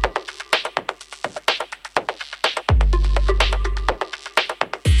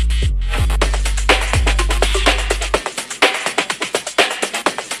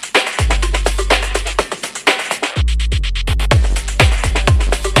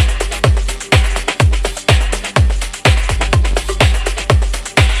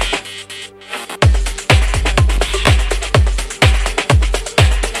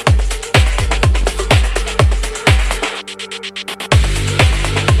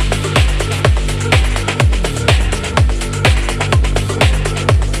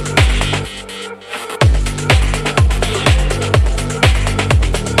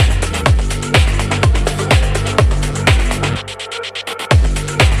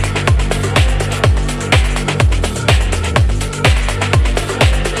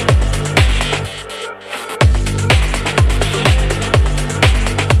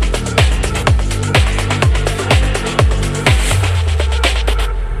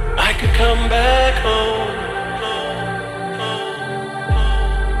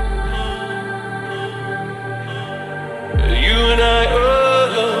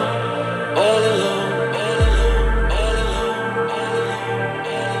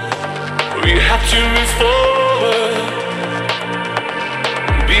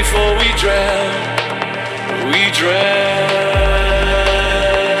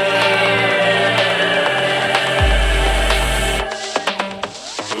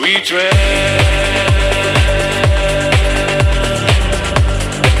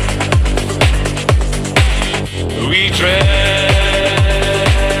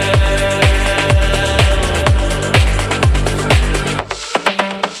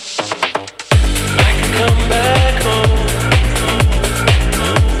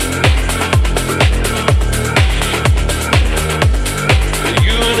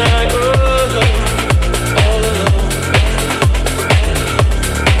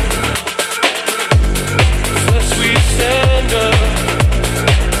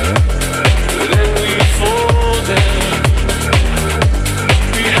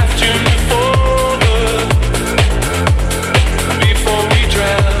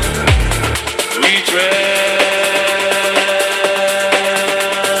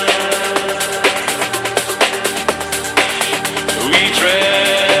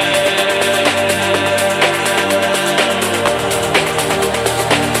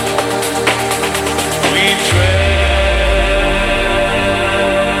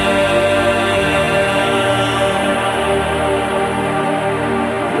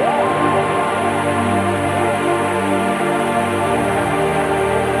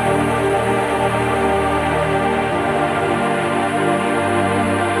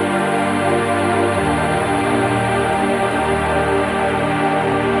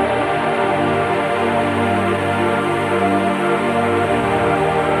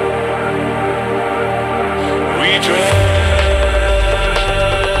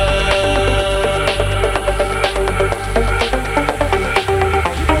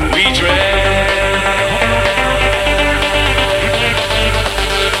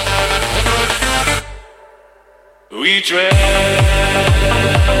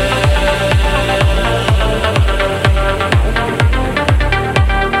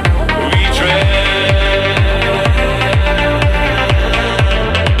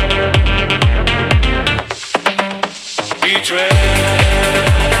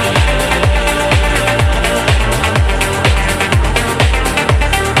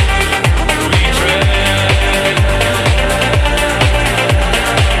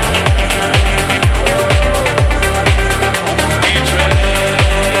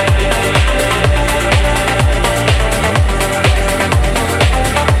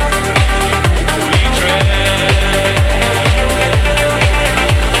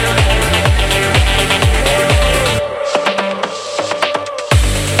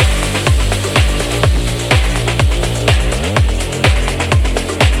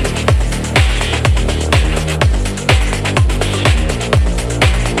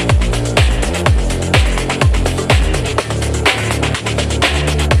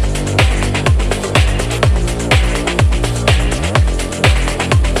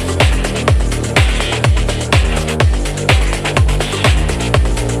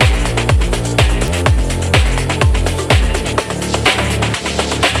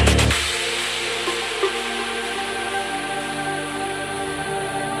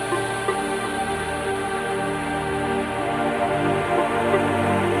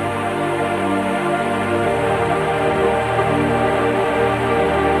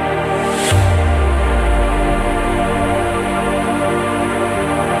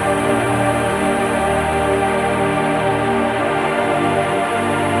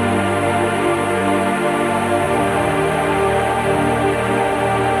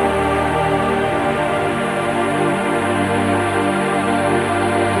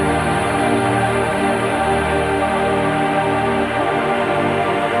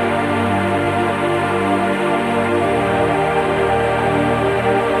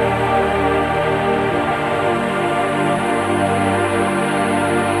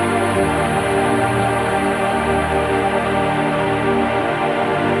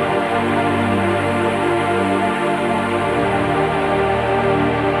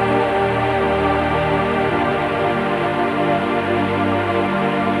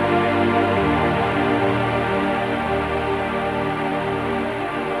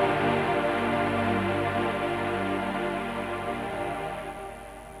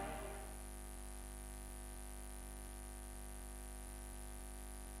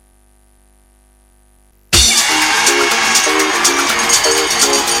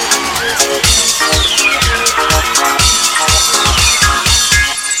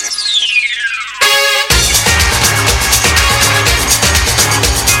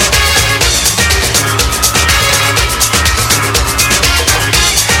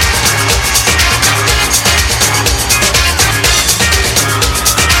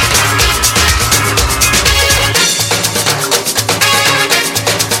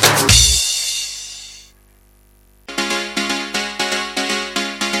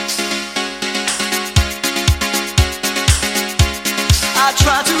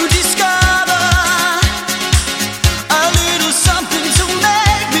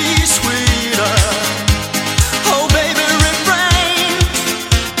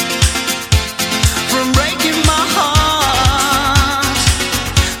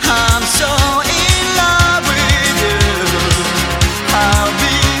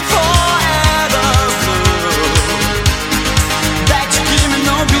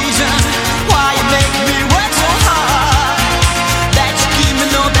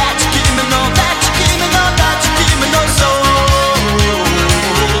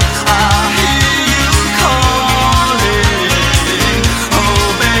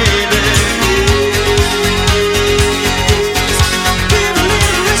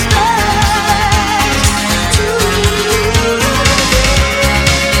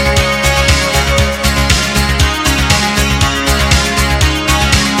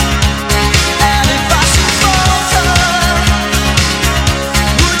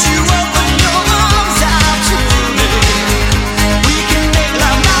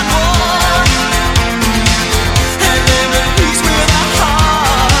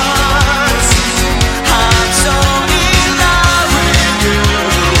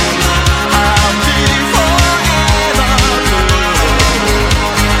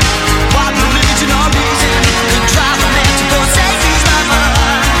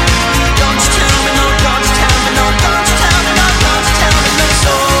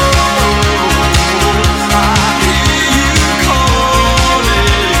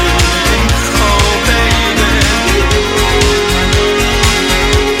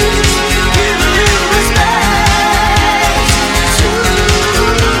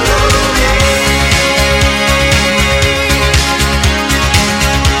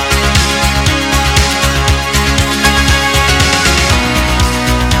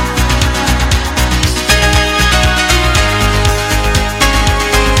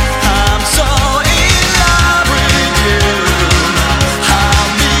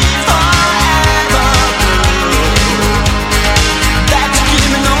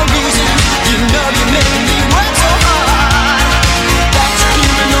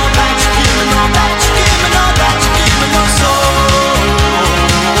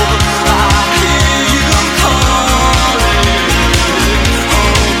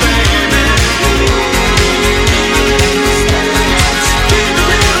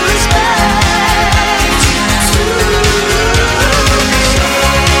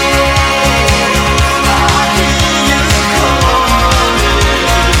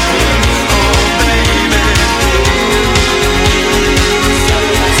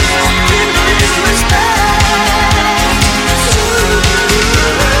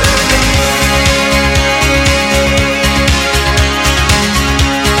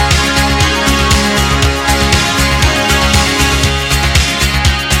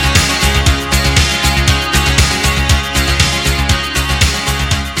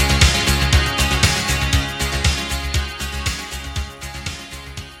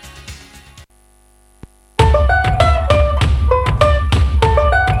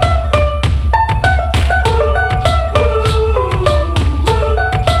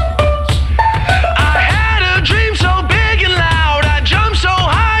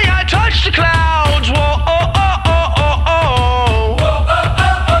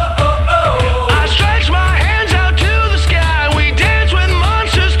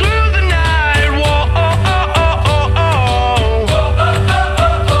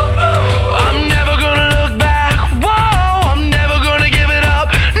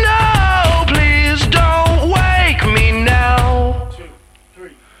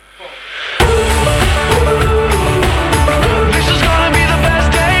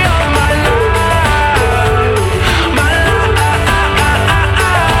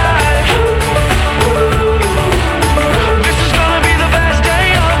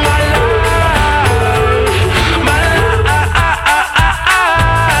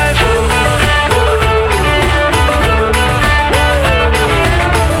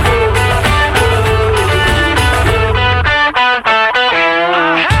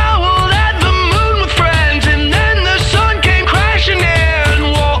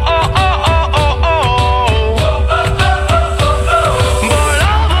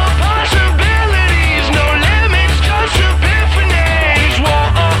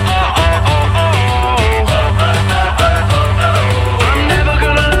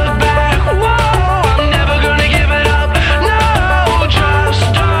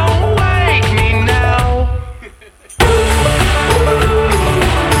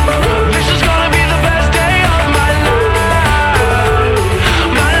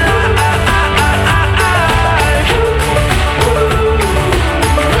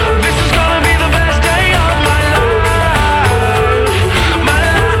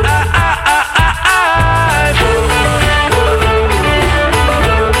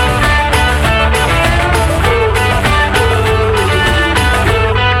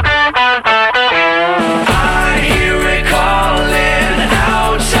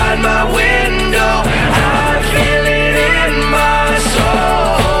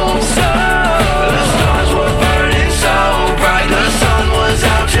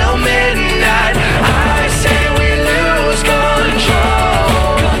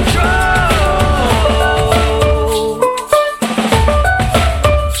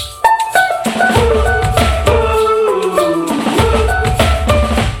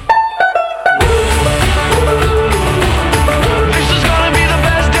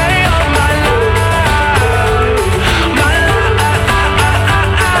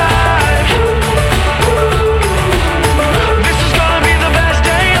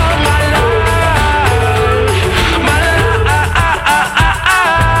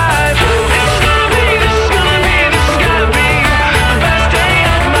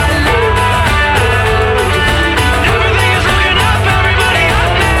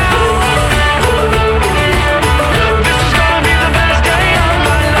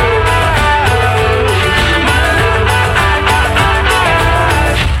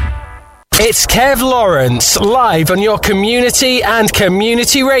 It's Kev Lawrence, live on your community and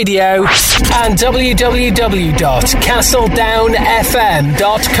community radio and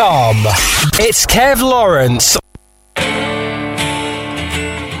www.castledownfm.com. It's Kev Lawrence.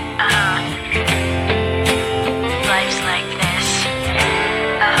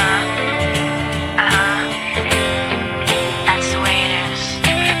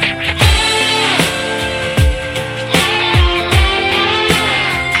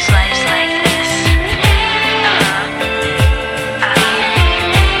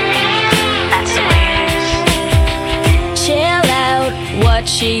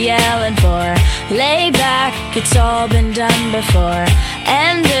 She yelling for, lay back, it's all been done before.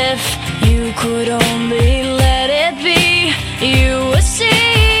 And if you could only let it be, you would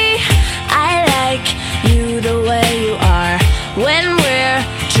see I like you the way you are. When we're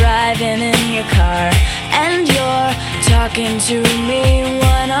driving in your car and you're talking to me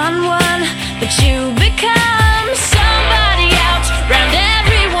one-on-one, but you become somebody else round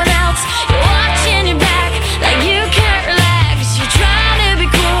everyone else. You're watching your back like you can't relax. You're trying to be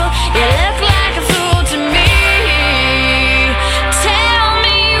cool, you look like a fool to me. Tell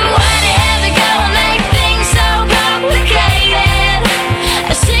me why do you have to go and make things so complicated?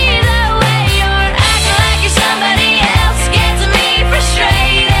 I see the way you're acting like you're somebody else, gets me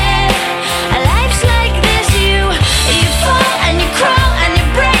frustrated. Life's like this, you fall and you crawl and you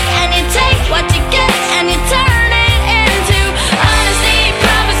break and you take what you get and you turn it into honesty.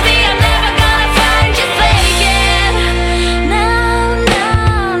 Promise me I'm never gonna find you faking. No, no,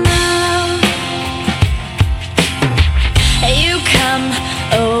 no. You come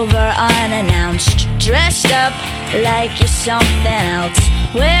over unannounced, dressed up like you're something else.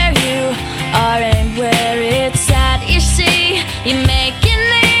 Where you are and where it's at, you see, you're making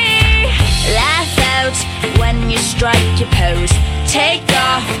me laugh out when you strike your pose. Take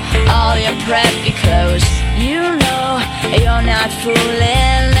off all your preppy clothes. You know you're not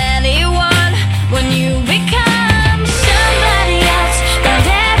fooling anyone when you become somebody else round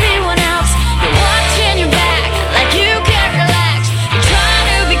everyone else. You're watching your back like you can't relax. You're trying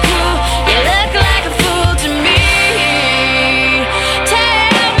to be cool, you look like a fool to me.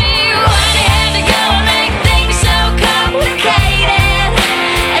 Tell me why do you have to go and make things so complicated?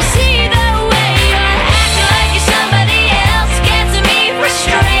 I see the way you're acting like you're somebody else, gets me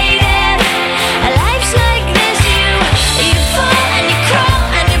frustrated. Life's like this, you fall and you crawl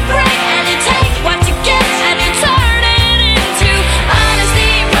and you break and you take what you get and you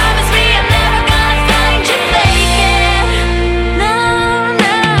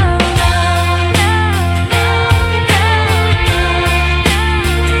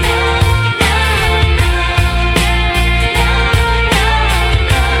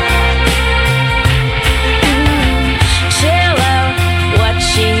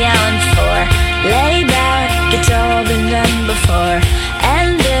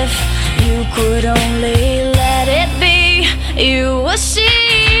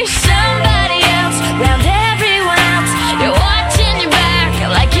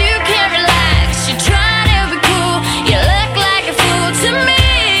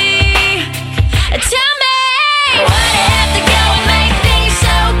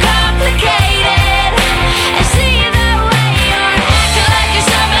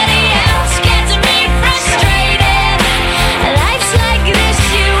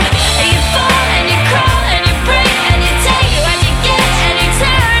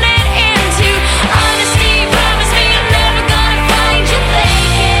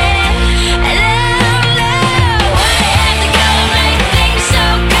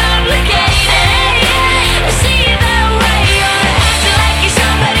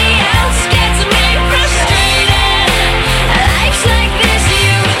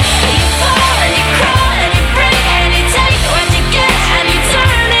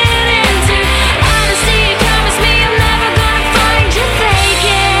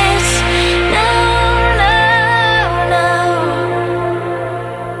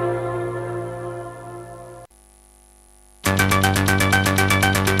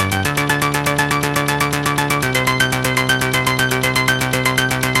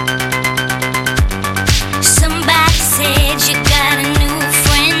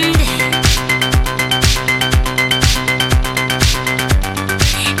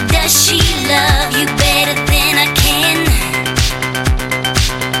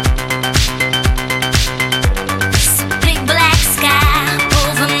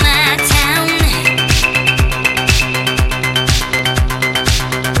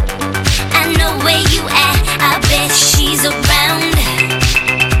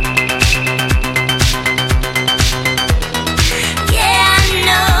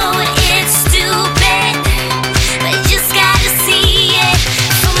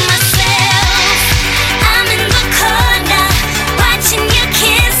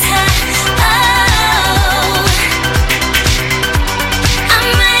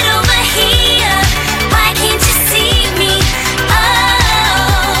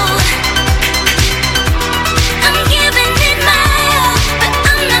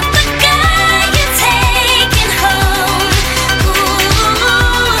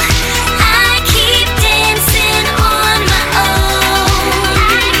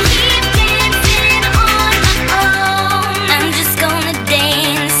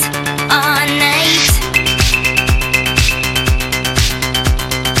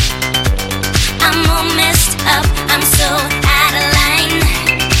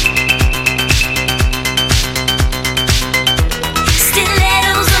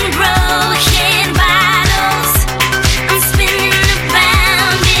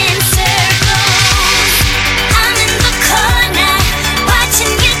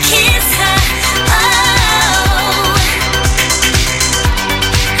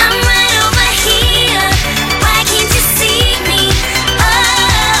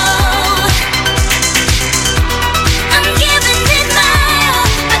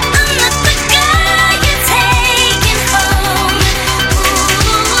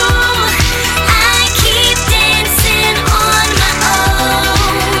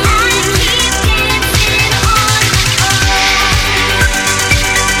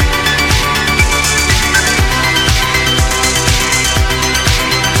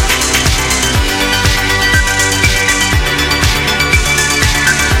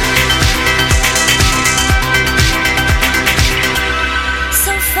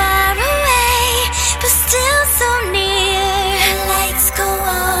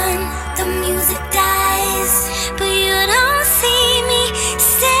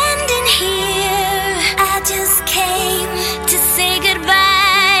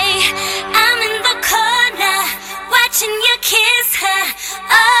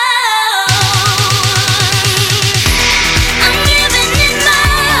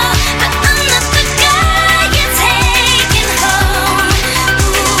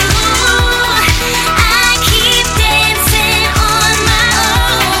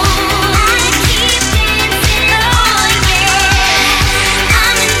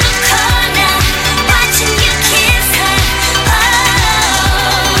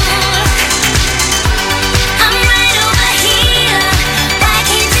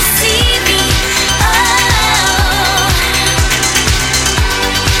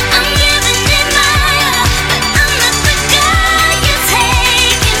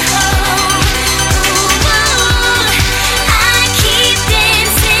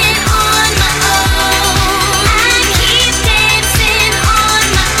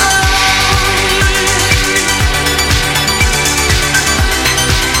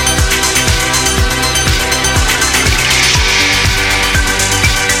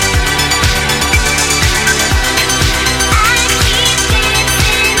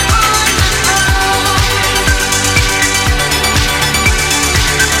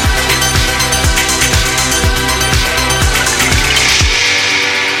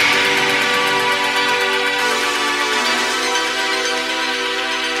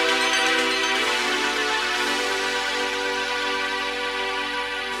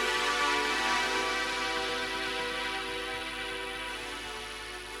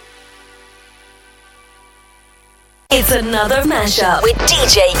It's another mashup with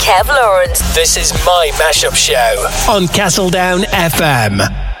DJ Kev Lawrence. This is my mashup show on Castledown FM.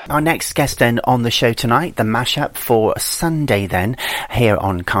 Our next guest then on the show tonight, the mashup for Sunday then, here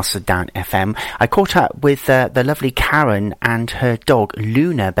on Castledown FM. I caught up with the lovely Karen and her dog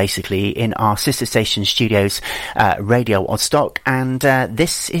Luna, basically, in our sister station studios, Radio Oddstock, and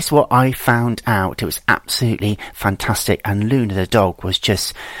this is what I found out. It was absolutely fantastic, and Luna the dog was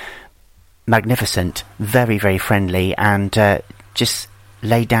just magnificent, very, very friendly, and just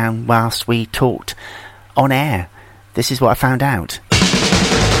lay down whilst we talked on air. This is what I found out.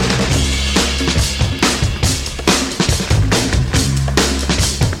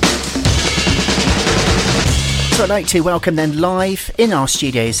 So I'd like to welcome then live in our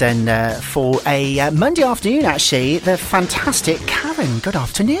studios and for a Monday afternoon, actually, the fantastic Karen. Good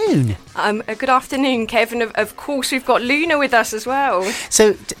afternoon. Good afternoon, Kevin. Of course, we've got Luna with us as well.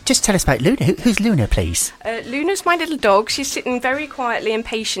 So just tell us about Luna. Who's Luna, please? Luna's my little dog. She's sitting very quietly and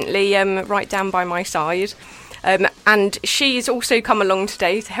patiently right down by my side. And she's also come along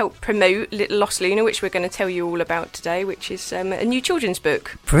today to help promote Little Lost Luna, which we're going to tell you all about today, which is a new children's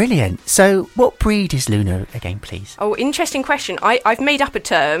book. Brilliant. So what breed is Luna again, please? Oh, interesting question. I've made up a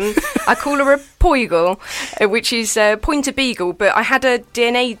term. I call her a poigle, which is pointer beagle, but I had a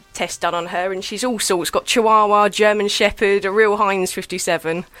DNA test done on her and she's all sorts. Got Chihuahua, German Shepherd, a real Heinz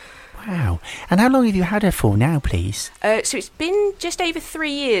 57. Wow. And how long have you had her for now, please? So it's been just over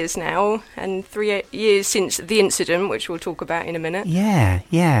 3 years now, and 3 years since the incident, which we'll talk about in a minute.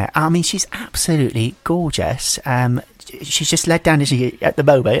 Yeah. I mean, she's absolutely gorgeous. She's just led down at the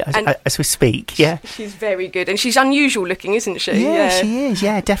moment, as we speak, yeah? She's very good, and she's unusual looking, isn't she? Yeah, she is,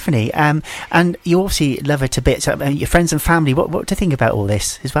 yeah, definitely. And you obviously love her to bits. Your friends and family, what do you think about all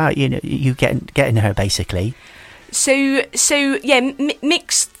this as well? You know, you getting her, basically. So yeah,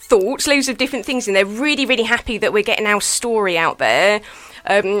 mixed thoughts, loads of different things in there. Really, really happy that we're getting our story out there.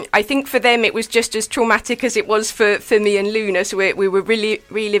 I think for them it was just as traumatic as it was for me and Luna, so we were really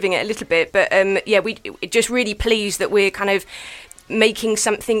reliving it a little bit. But yeah, we just really pleased that we're kind of making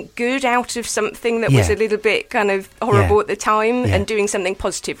something good out of something that was a little bit kind of horrible at the time, and doing something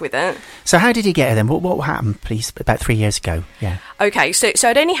positive with it. So how did you get her then? What happened, please, about 3 years ago? Yeah. Okay, so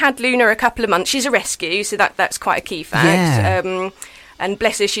I'd only had Luna a couple of months. She's a rescue, so that's quite a key fact. Yeah. And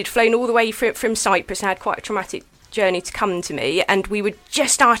bless her, she'd flown all the way from Cyprus and had quite a traumatic journey to come to me, and we were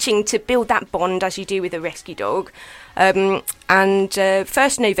just starting to build that bond as you do with a rescue dog. And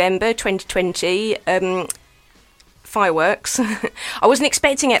 1st November 2020, fireworks. I wasn't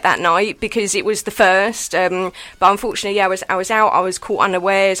expecting it that night because it was the first, but unfortunately I was out, I was caught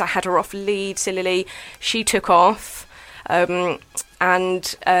unawares, I had her off lead sillily, she took off, and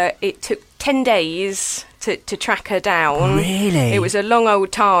it took 10 days to track her down. Really? It was a long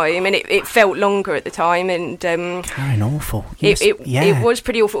old time, and it felt longer at the time, and Karen, awful. It was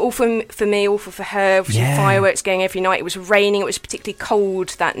pretty awful. Awful for me, awful for her. Obviously, fireworks going every night. It was raining. It was particularly cold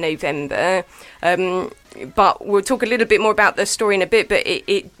that November. But we'll talk a little bit more about the story in a bit, but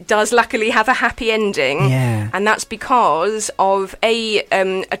it does luckily have a happy ending. Yeah. And that's because of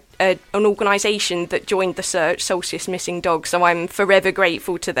an organisation that joined the search, Solstice Missing Dogs, so I'm forever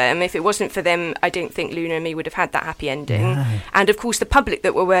grateful to them. If it wasn't for them, I don't think Luna and me would have had that happy ending. No. And of course the public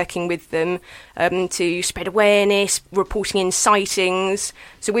that were working with them to spread awareness, reporting in sightings.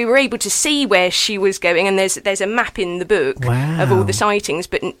 So we were able to see where she was going, and there's a map in the book of all the sightings,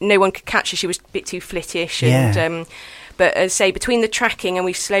 but no one could catch her. She was a bit too flittish. And but as I say, between the tracking, and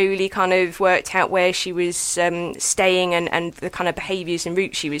we slowly kind of worked out where she was staying and the kind of behaviours and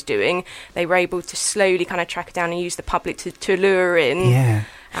routes she was doing, they were able to slowly kind of track her down and use the public to lure her in. Yeah.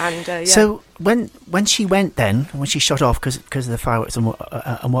 And so when she went then, when she shot off because of the fireworks and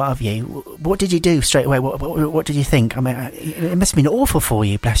what have you, what did you do straight away? What did you think? I mean, it must have been awful for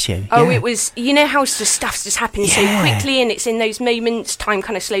you, bless you. Oh, it was, you know how stuff's just happening so quickly, and it's in those moments time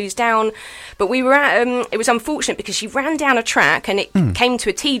kind of slows down. But we were at, it was unfortunate because she ran down a track and it came to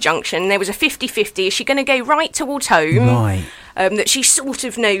a T-junction, and there was a 50-50. Is she going to go right towards home? Right. That she sort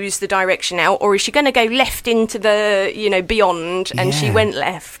of knows the direction now, or is she going to go left into the, beyond? And she went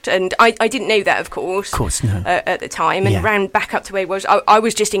left, and I didn't know that, of course, no. At the time, and ran back up to where I was. I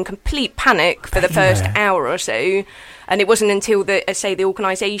was just in complete panic for the first hour or so, and it wasn't until the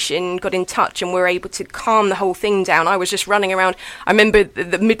organisation got in touch and were able to calm the whole thing down. I was just running around. I remember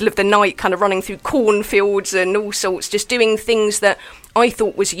the middle of the night, kind of running through cornfields and all sorts, just doing things that I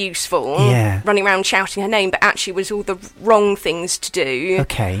thought was useful, running around shouting her name, but actually was all the wrong things to do.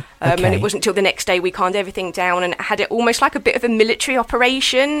 Okay. And it wasn't until the next day we calmed everything down and had it almost like a bit of a military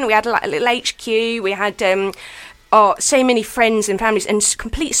operation. We had a little HQ, we had so many friends and families and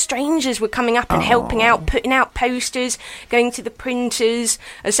complete strangers were coming up and helping out, putting out posters, going to the printers.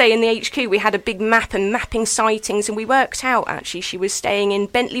 As I say, in the HQ we had a big map and mapping sightings, and we worked out actually she was staying in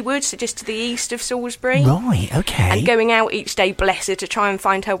Bentley Wood, so just to the east of Salisbury. Right, okay. And going out each day, bless her, to try and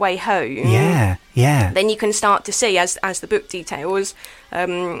find her way home. Yeah. Then you can start to see, as the book details,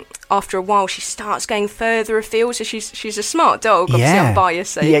 after a while she starts going further afield. So she's a smart dog. Obviously, I'm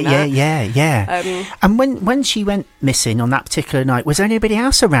biased saying that. Yeah. And when she went missing on that particular night, was there anybody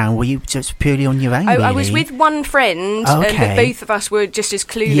else around? Were you just purely on your own? Really? I was with one friend, but both of us were just as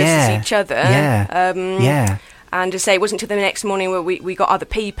clueless as each other. And to say, it wasn't until the next morning where we got other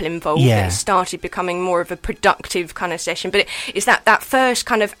people involved that it started becoming more of a productive kind of session. But it's that first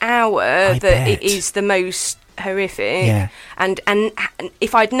kind of hour it is the most horrific. Yeah. And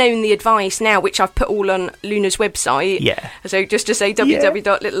if I'd known the advice now, which I've put all on Luna's website, so just to say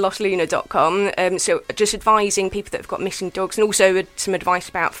www.littlelostluna.com, so just advising people that have got missing dogs, and also some advice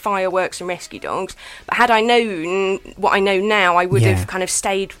about fireworks and rescue dogs. But had I known what I know now, I would have kind of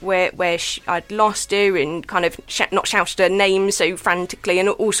stayed where I'd lost her and kind of not shouted her name so frantically and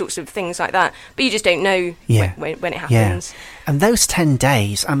all sorts of things like that. But you just don't know when it happens. And those 10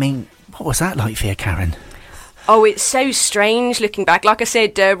 days, I mean, what was that like for you, Karen? Oh, it's so strange looking back. Like I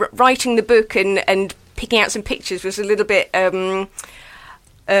said, writing the book and picking out some pictures was a little bit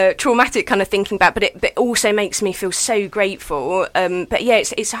traumatic kind of thinking back, but it also makes me feel so grateful. But yeah,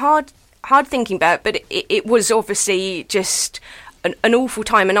 it's hard thinking back, but it was obviously just an awful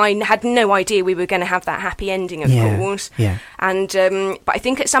time, and I had no idea we were going to have that happy ending, of course. Yeah. And but I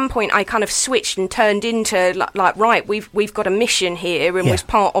think at some point I kind of switched and turned into like right, we've got a mission here, and was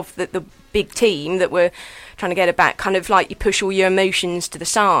part of the big team that were trying to get it back. Kind of like you push all your emotions to the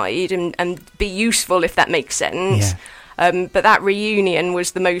side and be useful, if that makes sense. But that reunion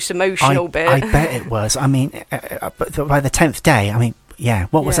was the most emotional bit. I bet it was. I mean, but by the 10th day, I mean,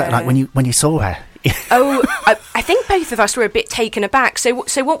 what was that like when you saw her? I think both of us were a bit taken aback. So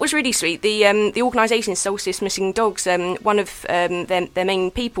what was really sweet, the organisation Solstice Missing Dogs, one of their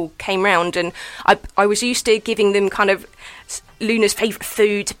main people came round, and I was used to giving them kind of Luna's favourite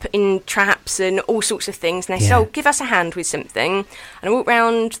food to put in traps and all sorts of things, and they said, give us a hand with something. And I walked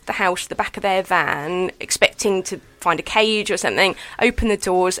round the house, the back of their van, expecting to find a cage or something, open the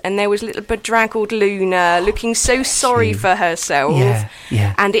doors, and there was little bedraggled Luna looking so sorry for herself.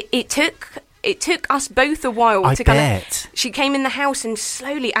 And it took us both a while to kind of. She came in the house and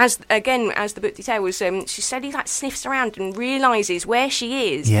slowly, as the book details, she slowly like sniffs around and realises where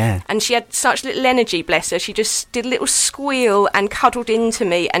she is. And she had such little energy, bless her. She just did a little squeal and cuddled into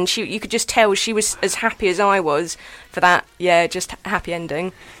me, and you could just tell she was as happy as I was for that. Just happy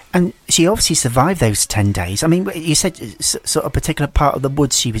ending. And she obviously survived those 10 days. I mean, you said sort of a particular part of the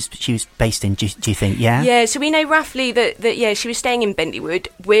woods she was based in, do you think, Yeah, so we know roughly that she was staying in Bentley Wood.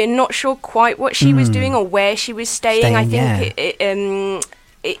 We're not sure quite what she was doing or where she was staying. I think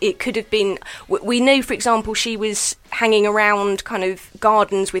it could have been. We know, for example, she was hanging around kind of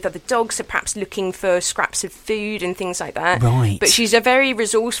gardens with other dogs, so perhaps looking for scraps of food and things like that. Right. But she's a very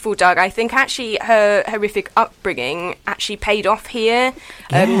resourceful dog. I think actually her horrific upbringing actually paid off here.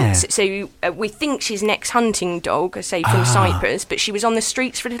 So we think she's an ex-hunting dog, I say, from Cyprus, but she was on the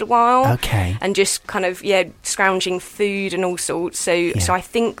streets for a little while. Okay. And just kind of, scrounging food and all sorts. So I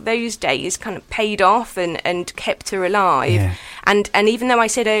think those days kind of paid off and kept her alive. Yeah. And even though I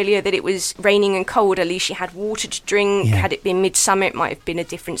said earlier that it was raining and cold, at least she had water to drink. Had it been midsummer, it might have been a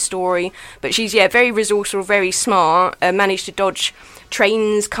different story. But she's very resourceful, very smart. Managed to dodge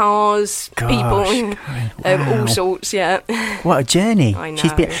trains, cars, people, all sorts. What a journey! I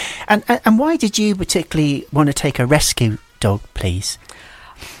know. And why did you particularly want to take a rescue dog, please?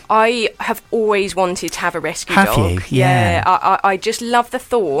 I have always wanted to have a rescue dog. Have you? Yeah. I just love the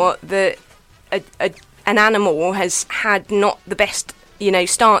thought that an animal has had not the best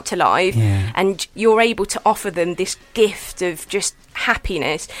start to life, and you're able to offer them this gift of just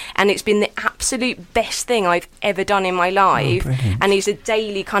happiness, and it's been the absolute best thing I've ever done in my life, and it's a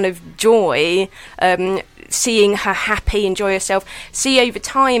daily kind of joy, seeing her happy, enjoy herself, see over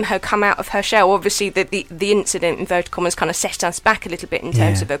time her come out of her shell. Obviously the incident, inverted commas, kind of set us back a little bit in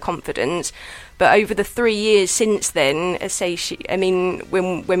terms of her confidence, but over the 3 years since then,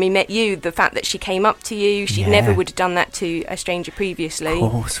 when we met you, the fact that she came up to you, she never would have done that to a stranger previously.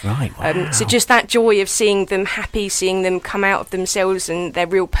 Of course, right. Wow. So just that joy of seeing them happy, seeing them come out of themselves and their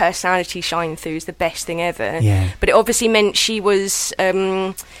real personality shine through is the best thing ever. But it obviously meant she was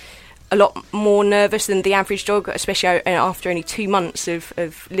a lot more nervous than the average dog, especially after only 2 months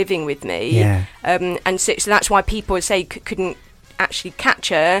of living with me. And so that's why people would say couldn't actually catch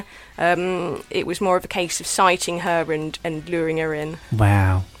her. It was more of a case of sighting her and luring her in.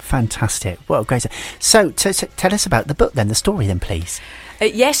 Wow, fantastic. What a great... So, tell us about the book then, the story then, please.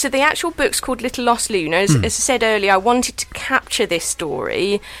 Yes, so the actual book's called Little Lost Luna. As I said earlier, I wanted to capture this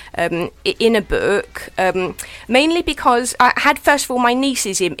story in a book, mainly because I had, first of all, my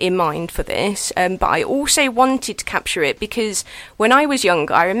nieces in mind for this, but I also wanted to capture it because when I was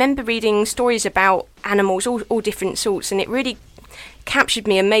younger, I remember reading stories about animals, all different sorts, and it really captured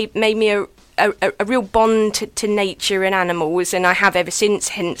me and made me a real bond to nature and animals, and I have ever since,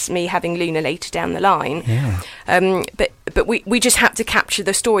 hence me having Luna later down the line. Yeah. But we just had to capture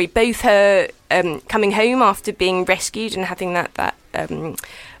the story, both her coming home after being rescued and having that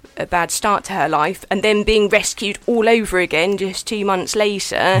a bad start to her life, and then being rescued all over again just 2 months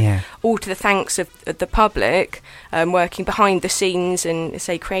later, all to the thanks of the public, working behind the scenes and,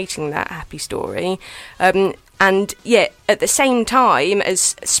 say, creating that happy story. And yet, at the same time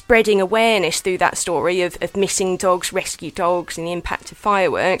as spreading awareness through that story of missing dogs, rescue dogs, and the impact of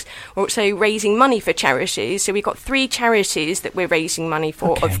fireworks, we're also raising money for charities. So we've got 3 charities that we're raising money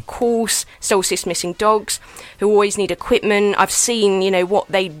for. Okay. Of course, Solstice Missing Dogs, who always need equipment. I've seen, what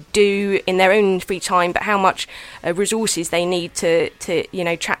they do in their own free time, but how much resources they need to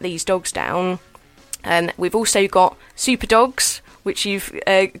track these dogs down. We've also got Super Dogs, which you've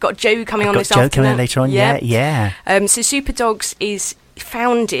got Joe coming on this afternoon. Joe coming on later on, yeah. So Super Dogs is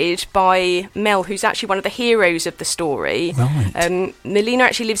founded by Mel, who's actually one of the heroes of the story. Right. Melina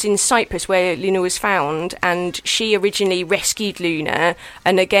actually lives in Cyprus, where Luna was found, and she originally rescued Luna,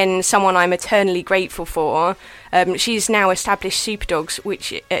 and again, someone I'm eternally grateful for. She's now established Super Dogs,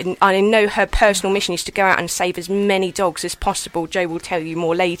 which I know her personal mission is to go out and save as many dogs as possible. Joe will tell you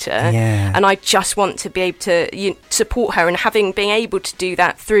more later. Yeah. And I just want to be able to support her, and being able to do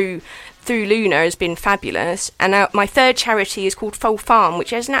that through Luna has been fabulous. And now my third charity is called Foal Farm,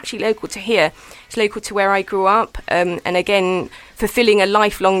 which isn't actually local to here. It's local to where I grew up. And again, fulfilling a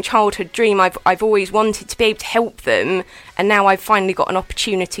lifelong childhood dream. I've always wanted to be able to help them, and now I've finally got an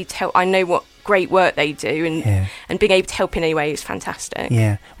opportunity to help. I know what great work they do, and being able to help in any way is fantastic.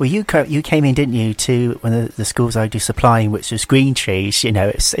 Yeah. Well, you came in, didn't you, to one of the schools I do supplying, which was Green Trees.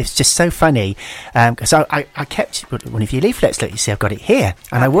 It's just so funny because I kept one of your leaflets. Look, you see, I've got it here,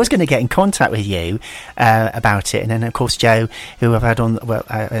 and I was going to get in contact with you about it, and then of course Joe, who I've had on,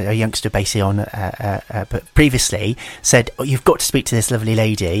 a youngster basically on, but previously said, "Oh, you've got to speak to this lovely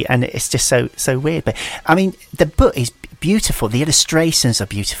lady," and it's just so weird. But I mean, the book is beautiful. The illustrations are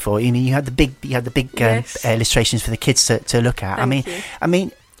beautiful. I mean, you had the big yes. Illustrations for the kids to look at.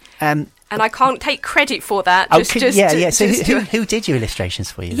 And I can't take credit for that. So who did your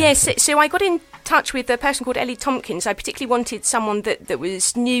illustrations for you? Yes, so I got in touch with a person called Ellie Tompkins. I particularly wanted someone that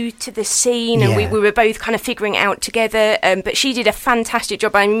was new to the scene, and we were both kind of figuring it out together. But she did a fantastic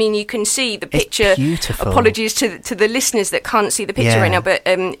job. I mean, you can see the picture. It's beautiful. Apologies to the listeners that can't see the picture right now, but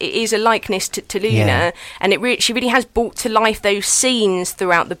it is a likeness to Luna, and she really has brought to life those scenes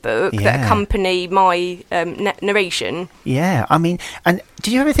throughout the book that accompany my narration. Yeah, I mean, and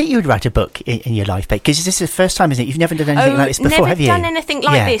did you ever think you would write a book in your life? Because this is the first time, isn't it? You've never done anything like this before, have you? Never done anything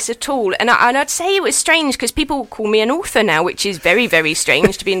like this at all. And I'd say it was strange because people call me an author now, which is very, very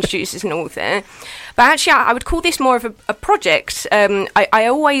strange to be introduced as an author. But actually, I would call this more of a project. I've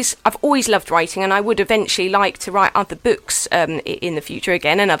always loved writing, and I would eventually like to write other books in the future.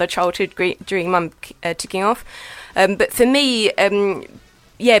 Again, another childhood dream I'm ticking off. But for me,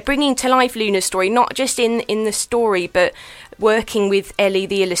 bringing to life Luna's story, not just in the story, but working with Ellie,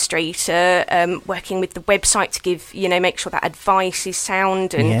 the illustrator, working with the website to give, make sure that advice is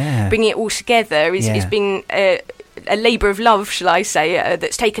sound, and bringing it all together has been a labour of love, shall I say,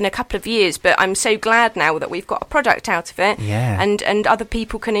 that's taken a couple of years. But I'm so glad now that we've got a product out of it, and other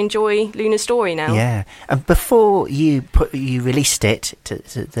people can enjoy Luna's story now. Yeah, and before you released it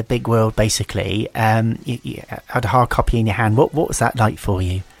to the big world, basically, you had a hard copy in your hand. What was that like for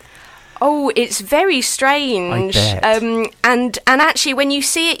you? Oh, it's very strange. I bet. And actually, when you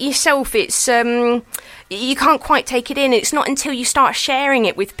see it yourself, it's you can't quite take it in. It's not until you start sharing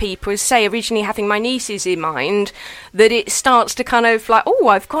it with people, as say originally having my nieces in mind, that it starts to kind of like, oh,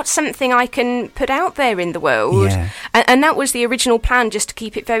 I've got something I can put out there in the world. Yeah. And that was the original plan, just to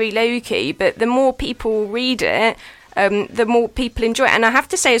keep it very low-key. But the more people read it, the more people enjoy it. And I have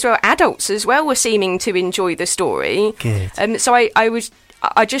to say as well, adults as well were seeming to enjoy the story. Good. So I was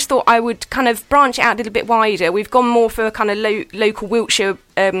I just thought I would kind of branch it out a little bit wider. We've gone more for a kind of local Wiltshire,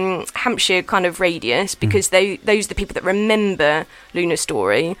 Hampshire kind of radius, because those are the people that remember Luna's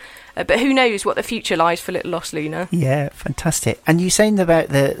story. But who knows what the future lies for Little Lost Luna. Yeah, fantastic. And you're saying about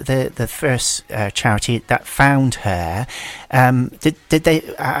the first charity that found her. Did they?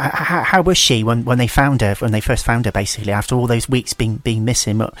 How was she when they found her? When they first found her, basically after all those weeks being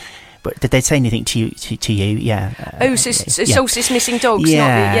missing. But did they say anything to you? Yeah. Solstice Missing Dogs.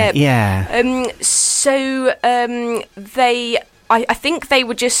 Yeah. They. I think they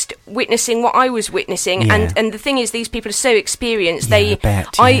were just witnessing what I was witnessing, and the thing is, these people are so experienced.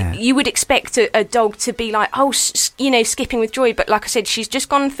 You would expect a dog to be like, skipping with joy, but like I said, she's just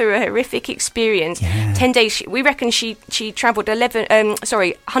gone through a horrific experience. 10 days. We reckon she travelled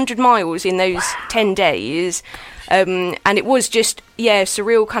 100 miles in those 10 days. And it was just,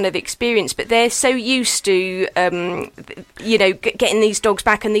 surreal kind of experience. But they're so used to, getting these dogs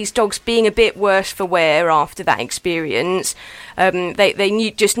back, and these dogs being a bit worse for wear after that experience.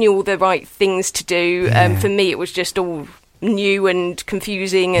 They just knew all the right things to do. For me, it was just all new and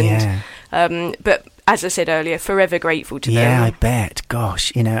confusing, and but as I said earlier, forever grateful to them. Yeah, I bet.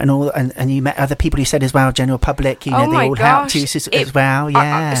 Gosh, and you met other people, you said as well, general public, they all helped you as well.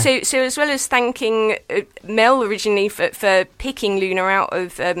 Yeah. So as well as thanking Mel originally for picking Luna out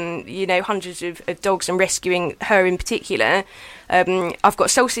of hundreds of dogs and rescuing her in particular, I've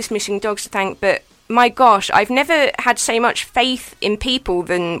got Solstice Missing Dogs to thank, but my gosh, I've never had so much faith in people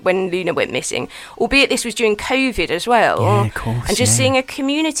than when Luna went missing, albeit this was during COVID as well. Yeah, of course. And just seeing a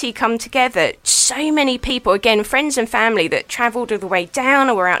community come together, so many people, again, friends and family that travelled all the way down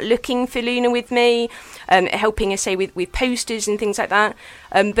or were out looking for Luna with me, helping us, say, with posters and things like that.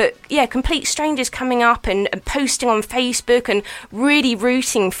 But yeah, complete strangers coming up and posting on Facebook and really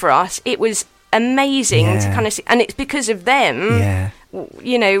rooting for us. It was amazing to kind of see, and it's because of them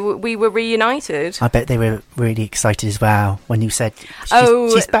we were reunited. I bet they were really excited as well when you said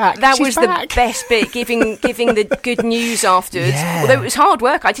she's back. That was the best bit, giving the good news afterwards. Although it was hard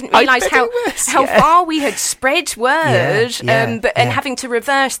work, I didn't realise how far we had spread word, and having to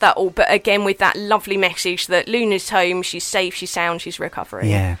reverse that all, but again with that lovely message that Luna's home, she's safe, she's sound, she's recovering.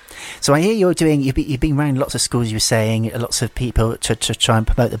 Yeah. So I hear you've been around lots of schools, you were saying, lots of people to try and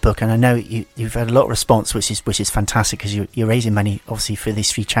promote the book, and I know you've had a lot of response, which is fantastic, because you're raising money obviously for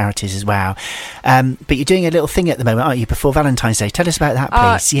these 3 charities as well. But you're doing a little thing at the moment, aren't you, before Valentine's Day? Tell us about that,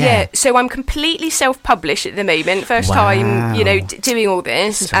 please. Yeah. So I'm completely self-published at the moment. First time, doing all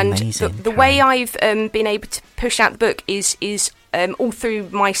this. And the way I've been able to push out the book is all through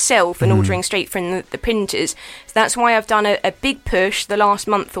myself and ordering straight from the printers. So that's why I've done a big push the last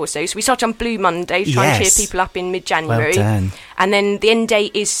month or so. So we started on Blue Monday to try and cheer people up in mid-January. Well done. And then the end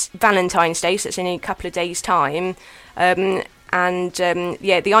date is Valentine's Day, so it's in a couple of days' time. The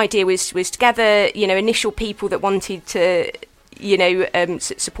idea was to gather, initial people that wanted to,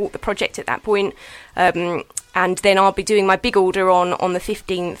 support the project at that point. And then I'll be doing my big order on the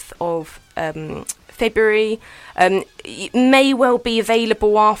 15th of February. It may well be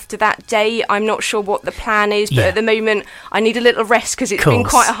available after that day. I'm not sure what the plan is, but at the moment I need a little rest because it's been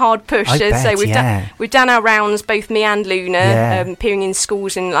quite a hard push. So we've done our rounds, both me and Luna, appearing in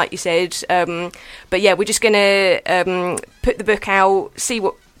schools and like you said. But yeah, we're just going to put the book out, see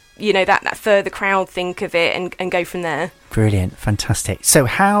what that further crowd think of it, and go from there. Brilliant, fantastic. So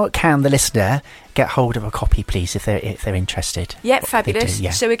how can the listener get hold of a copy, please, if they're interested? Yeah, fabulous.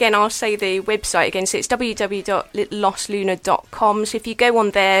 So again, I'll say the website again. So it's www.littlelostluna.com. So if you go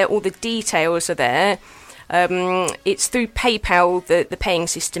on there, all the details are there. It's through PayPal, the paying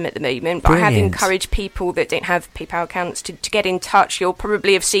system at the moment. But Brilliant. I have encouraged people that don't have PayPal accounts to get in touch. You'll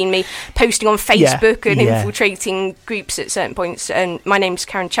probably have seen me posting on Facebook and infiltrating groups at certain points. And my name's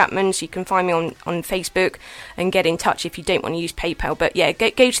Karen Chapman, so you can find me on Facebook and get in touch if you don't want to use PayPal. But yeah, go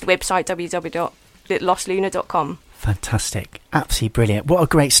to the website, www.littlelostluna.com. Fantastic, absolutely brilliant. What a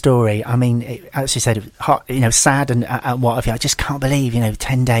great story. I mean, as you said, sad and what have you. I just can't believe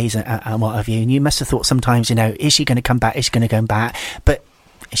 10 days and what have you. And you must have thought sometimes, is she going to come back, is she going to go back, but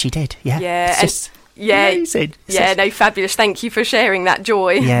she did. Amazing. Fabulous. Thank you for sharing that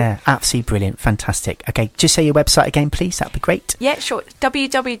joy. Yeah, absolutely brilliant, fantastic. Okay, just say your website again, please. That'd be great. Yeah, sure.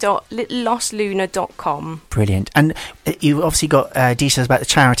 www.littlelostluna.com. Brilliant. And you've obviously got details about the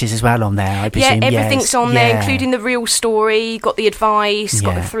charities as well on there, I presume. Yeah, everything's on there, including the real story. Got the advice.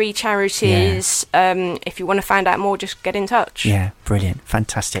 Got the 3 charities. If you want to find out more, just get in touch. Yeah, brilliant,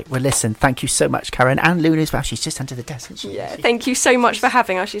 fantastic. Well, listen, thank you so much, Karen, and Luna as well. She's just under the desk, isn't she? Yeah, thank you so much for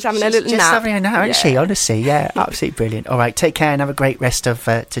having us. She's having a little nap. Just having a nap, isn't she? Honestly, absolutely brilliant. All right, take care and have a great rest of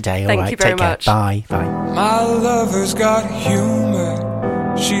today. All Thank right, you very take care. much. Bye. My lover's got humor.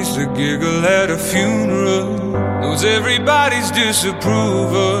 She's the giggle at a funeral, knows everybody's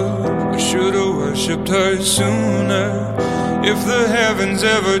disapproval. I should've worshipped her sooner. If the heavens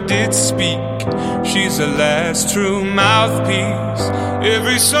ever did speak, she's the last true mouthpiece.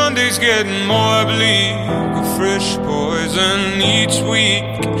 Every Sunday's getting more bleak, a fresh poison each week.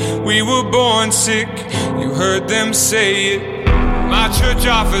 We were born sick, you heard them say it. My church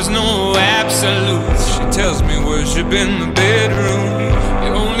offers no absolutes. She tells me worship in the bedroom. The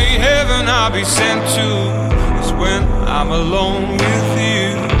only heaven I'll be sent to is when I'm alone with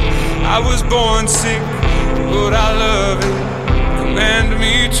you. I was born sick, but I love it. Command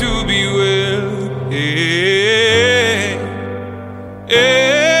me to be well.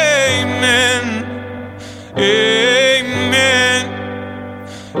 Amen. Amen.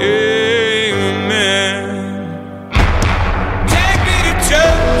 Amen. Take me to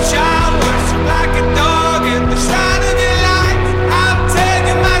church. I worship like a dog in the shrine of your light. I'll tell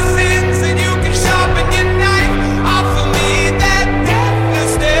you my sins and you can sharpen your knife. Offer me that death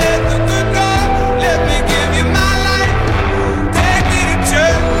instead of the God. Let me give you my life. Take me to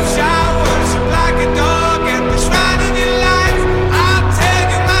church. I worship like a dog at the shrine of your life. I'll tell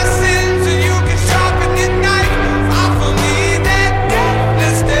you my sins and you can sharpen your knife. Offer me that death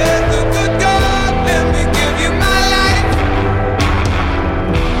instead of the God. Let me give you my life.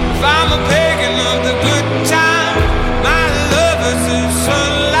 If I'm a pagan of the good time, my lover's the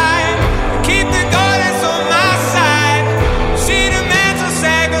sunlight. Keep the goddess on my side. She demands a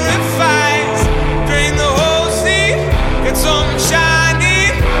sacrifice. Drain the whole sea, get something shiny,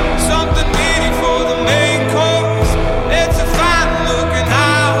 something meaty for the main course. It's a fine looking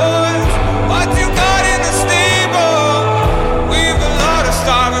high horse. What you got in the stable? We've a lot of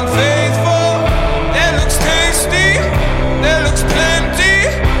starving faithful. That looks tasty, that looks plenty.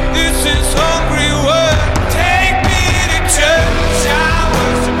 This is hungry work. Take me to church. I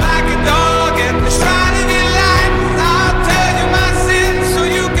worship like a dog at the shrine of your life. I'll tell you my sins so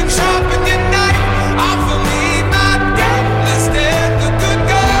you can sharpen your knife. Offer me my death instead of good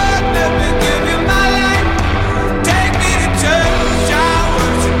God. Let me give you my life. Take me to church. I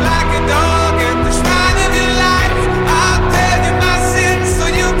worship like a dog at the shrine of your life. I'll tell you my sins so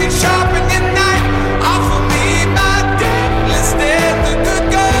you can sharpen your knife. Offer me my death instead of good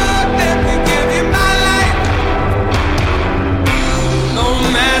God. Let me give you my life. No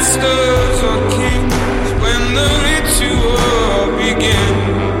masters or kings when the ritual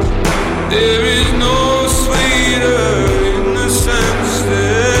begins. There is no sweeter innocence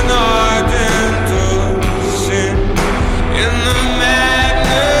than ardent of sin. In the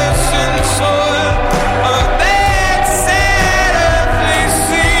madness and soil of that sad earthly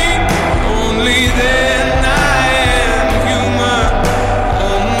scene, only then I am human.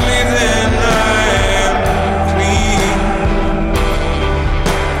 Only then I am clean.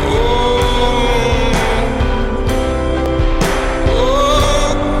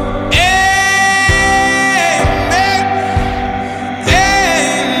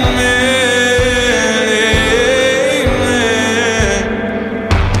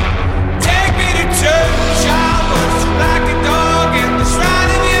 Take me to church. I worship like a dog at the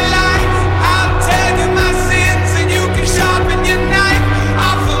shrine of your life. I'll tell you my sins and you can sharpen your knife.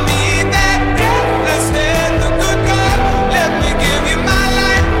 Offer me that death instead of good God. Let me give you my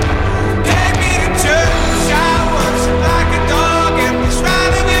life. Take me to church. I worship like a dog at the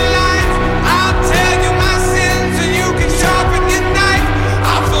shrine of your life. I'll tell you my sins and you can sharpen your knife.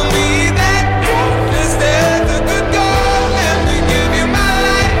 Offer me that death instead of good God. Let me give you my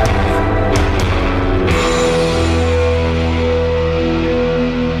life.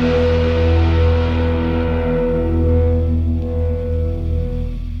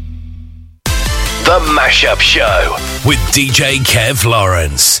 The Mashup Show with DJ Kev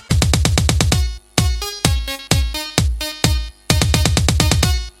Lawrence.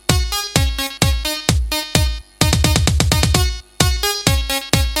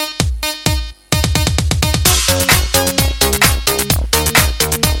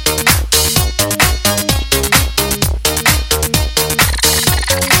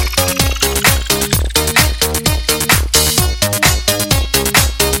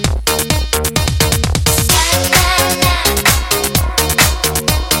 Na na na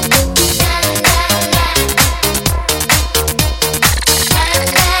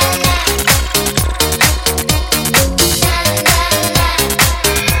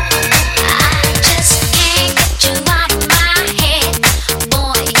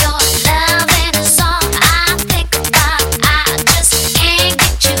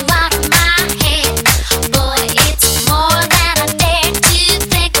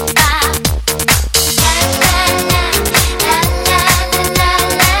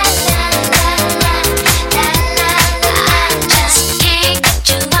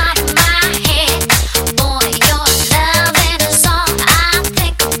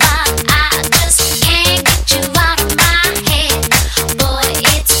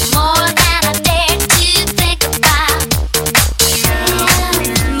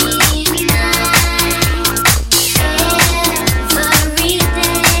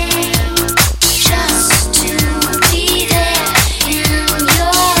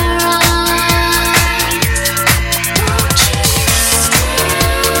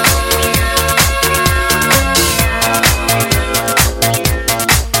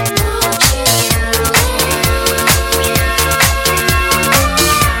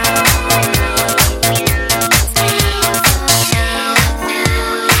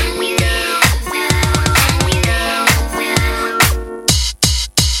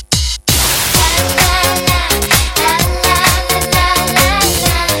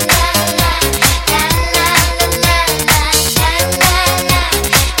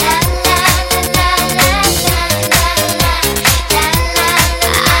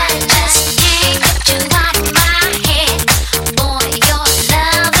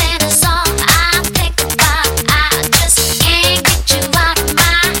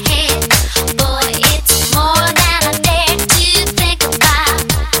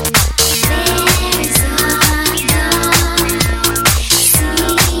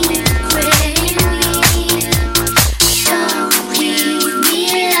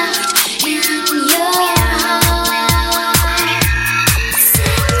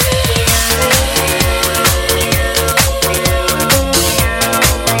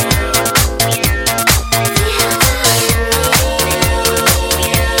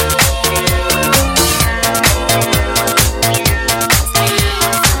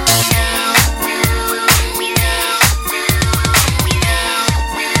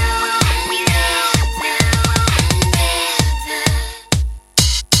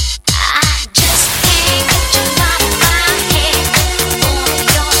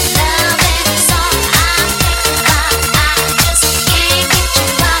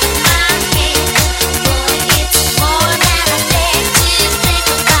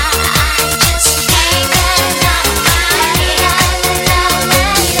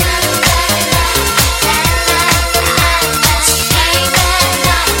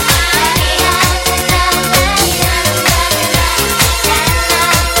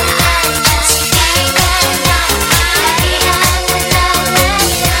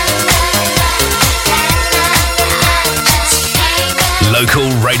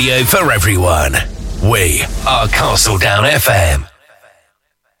radio for everyone. We are Castledown FM.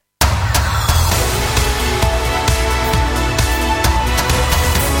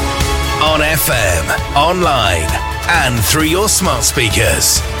 On FM, online, and through your smart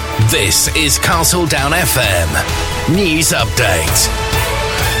speakers. This is Castledown FM News Update.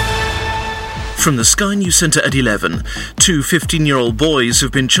 From the Sky News Centre at 11, two 15-year-old boys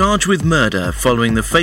have been charged with murder following the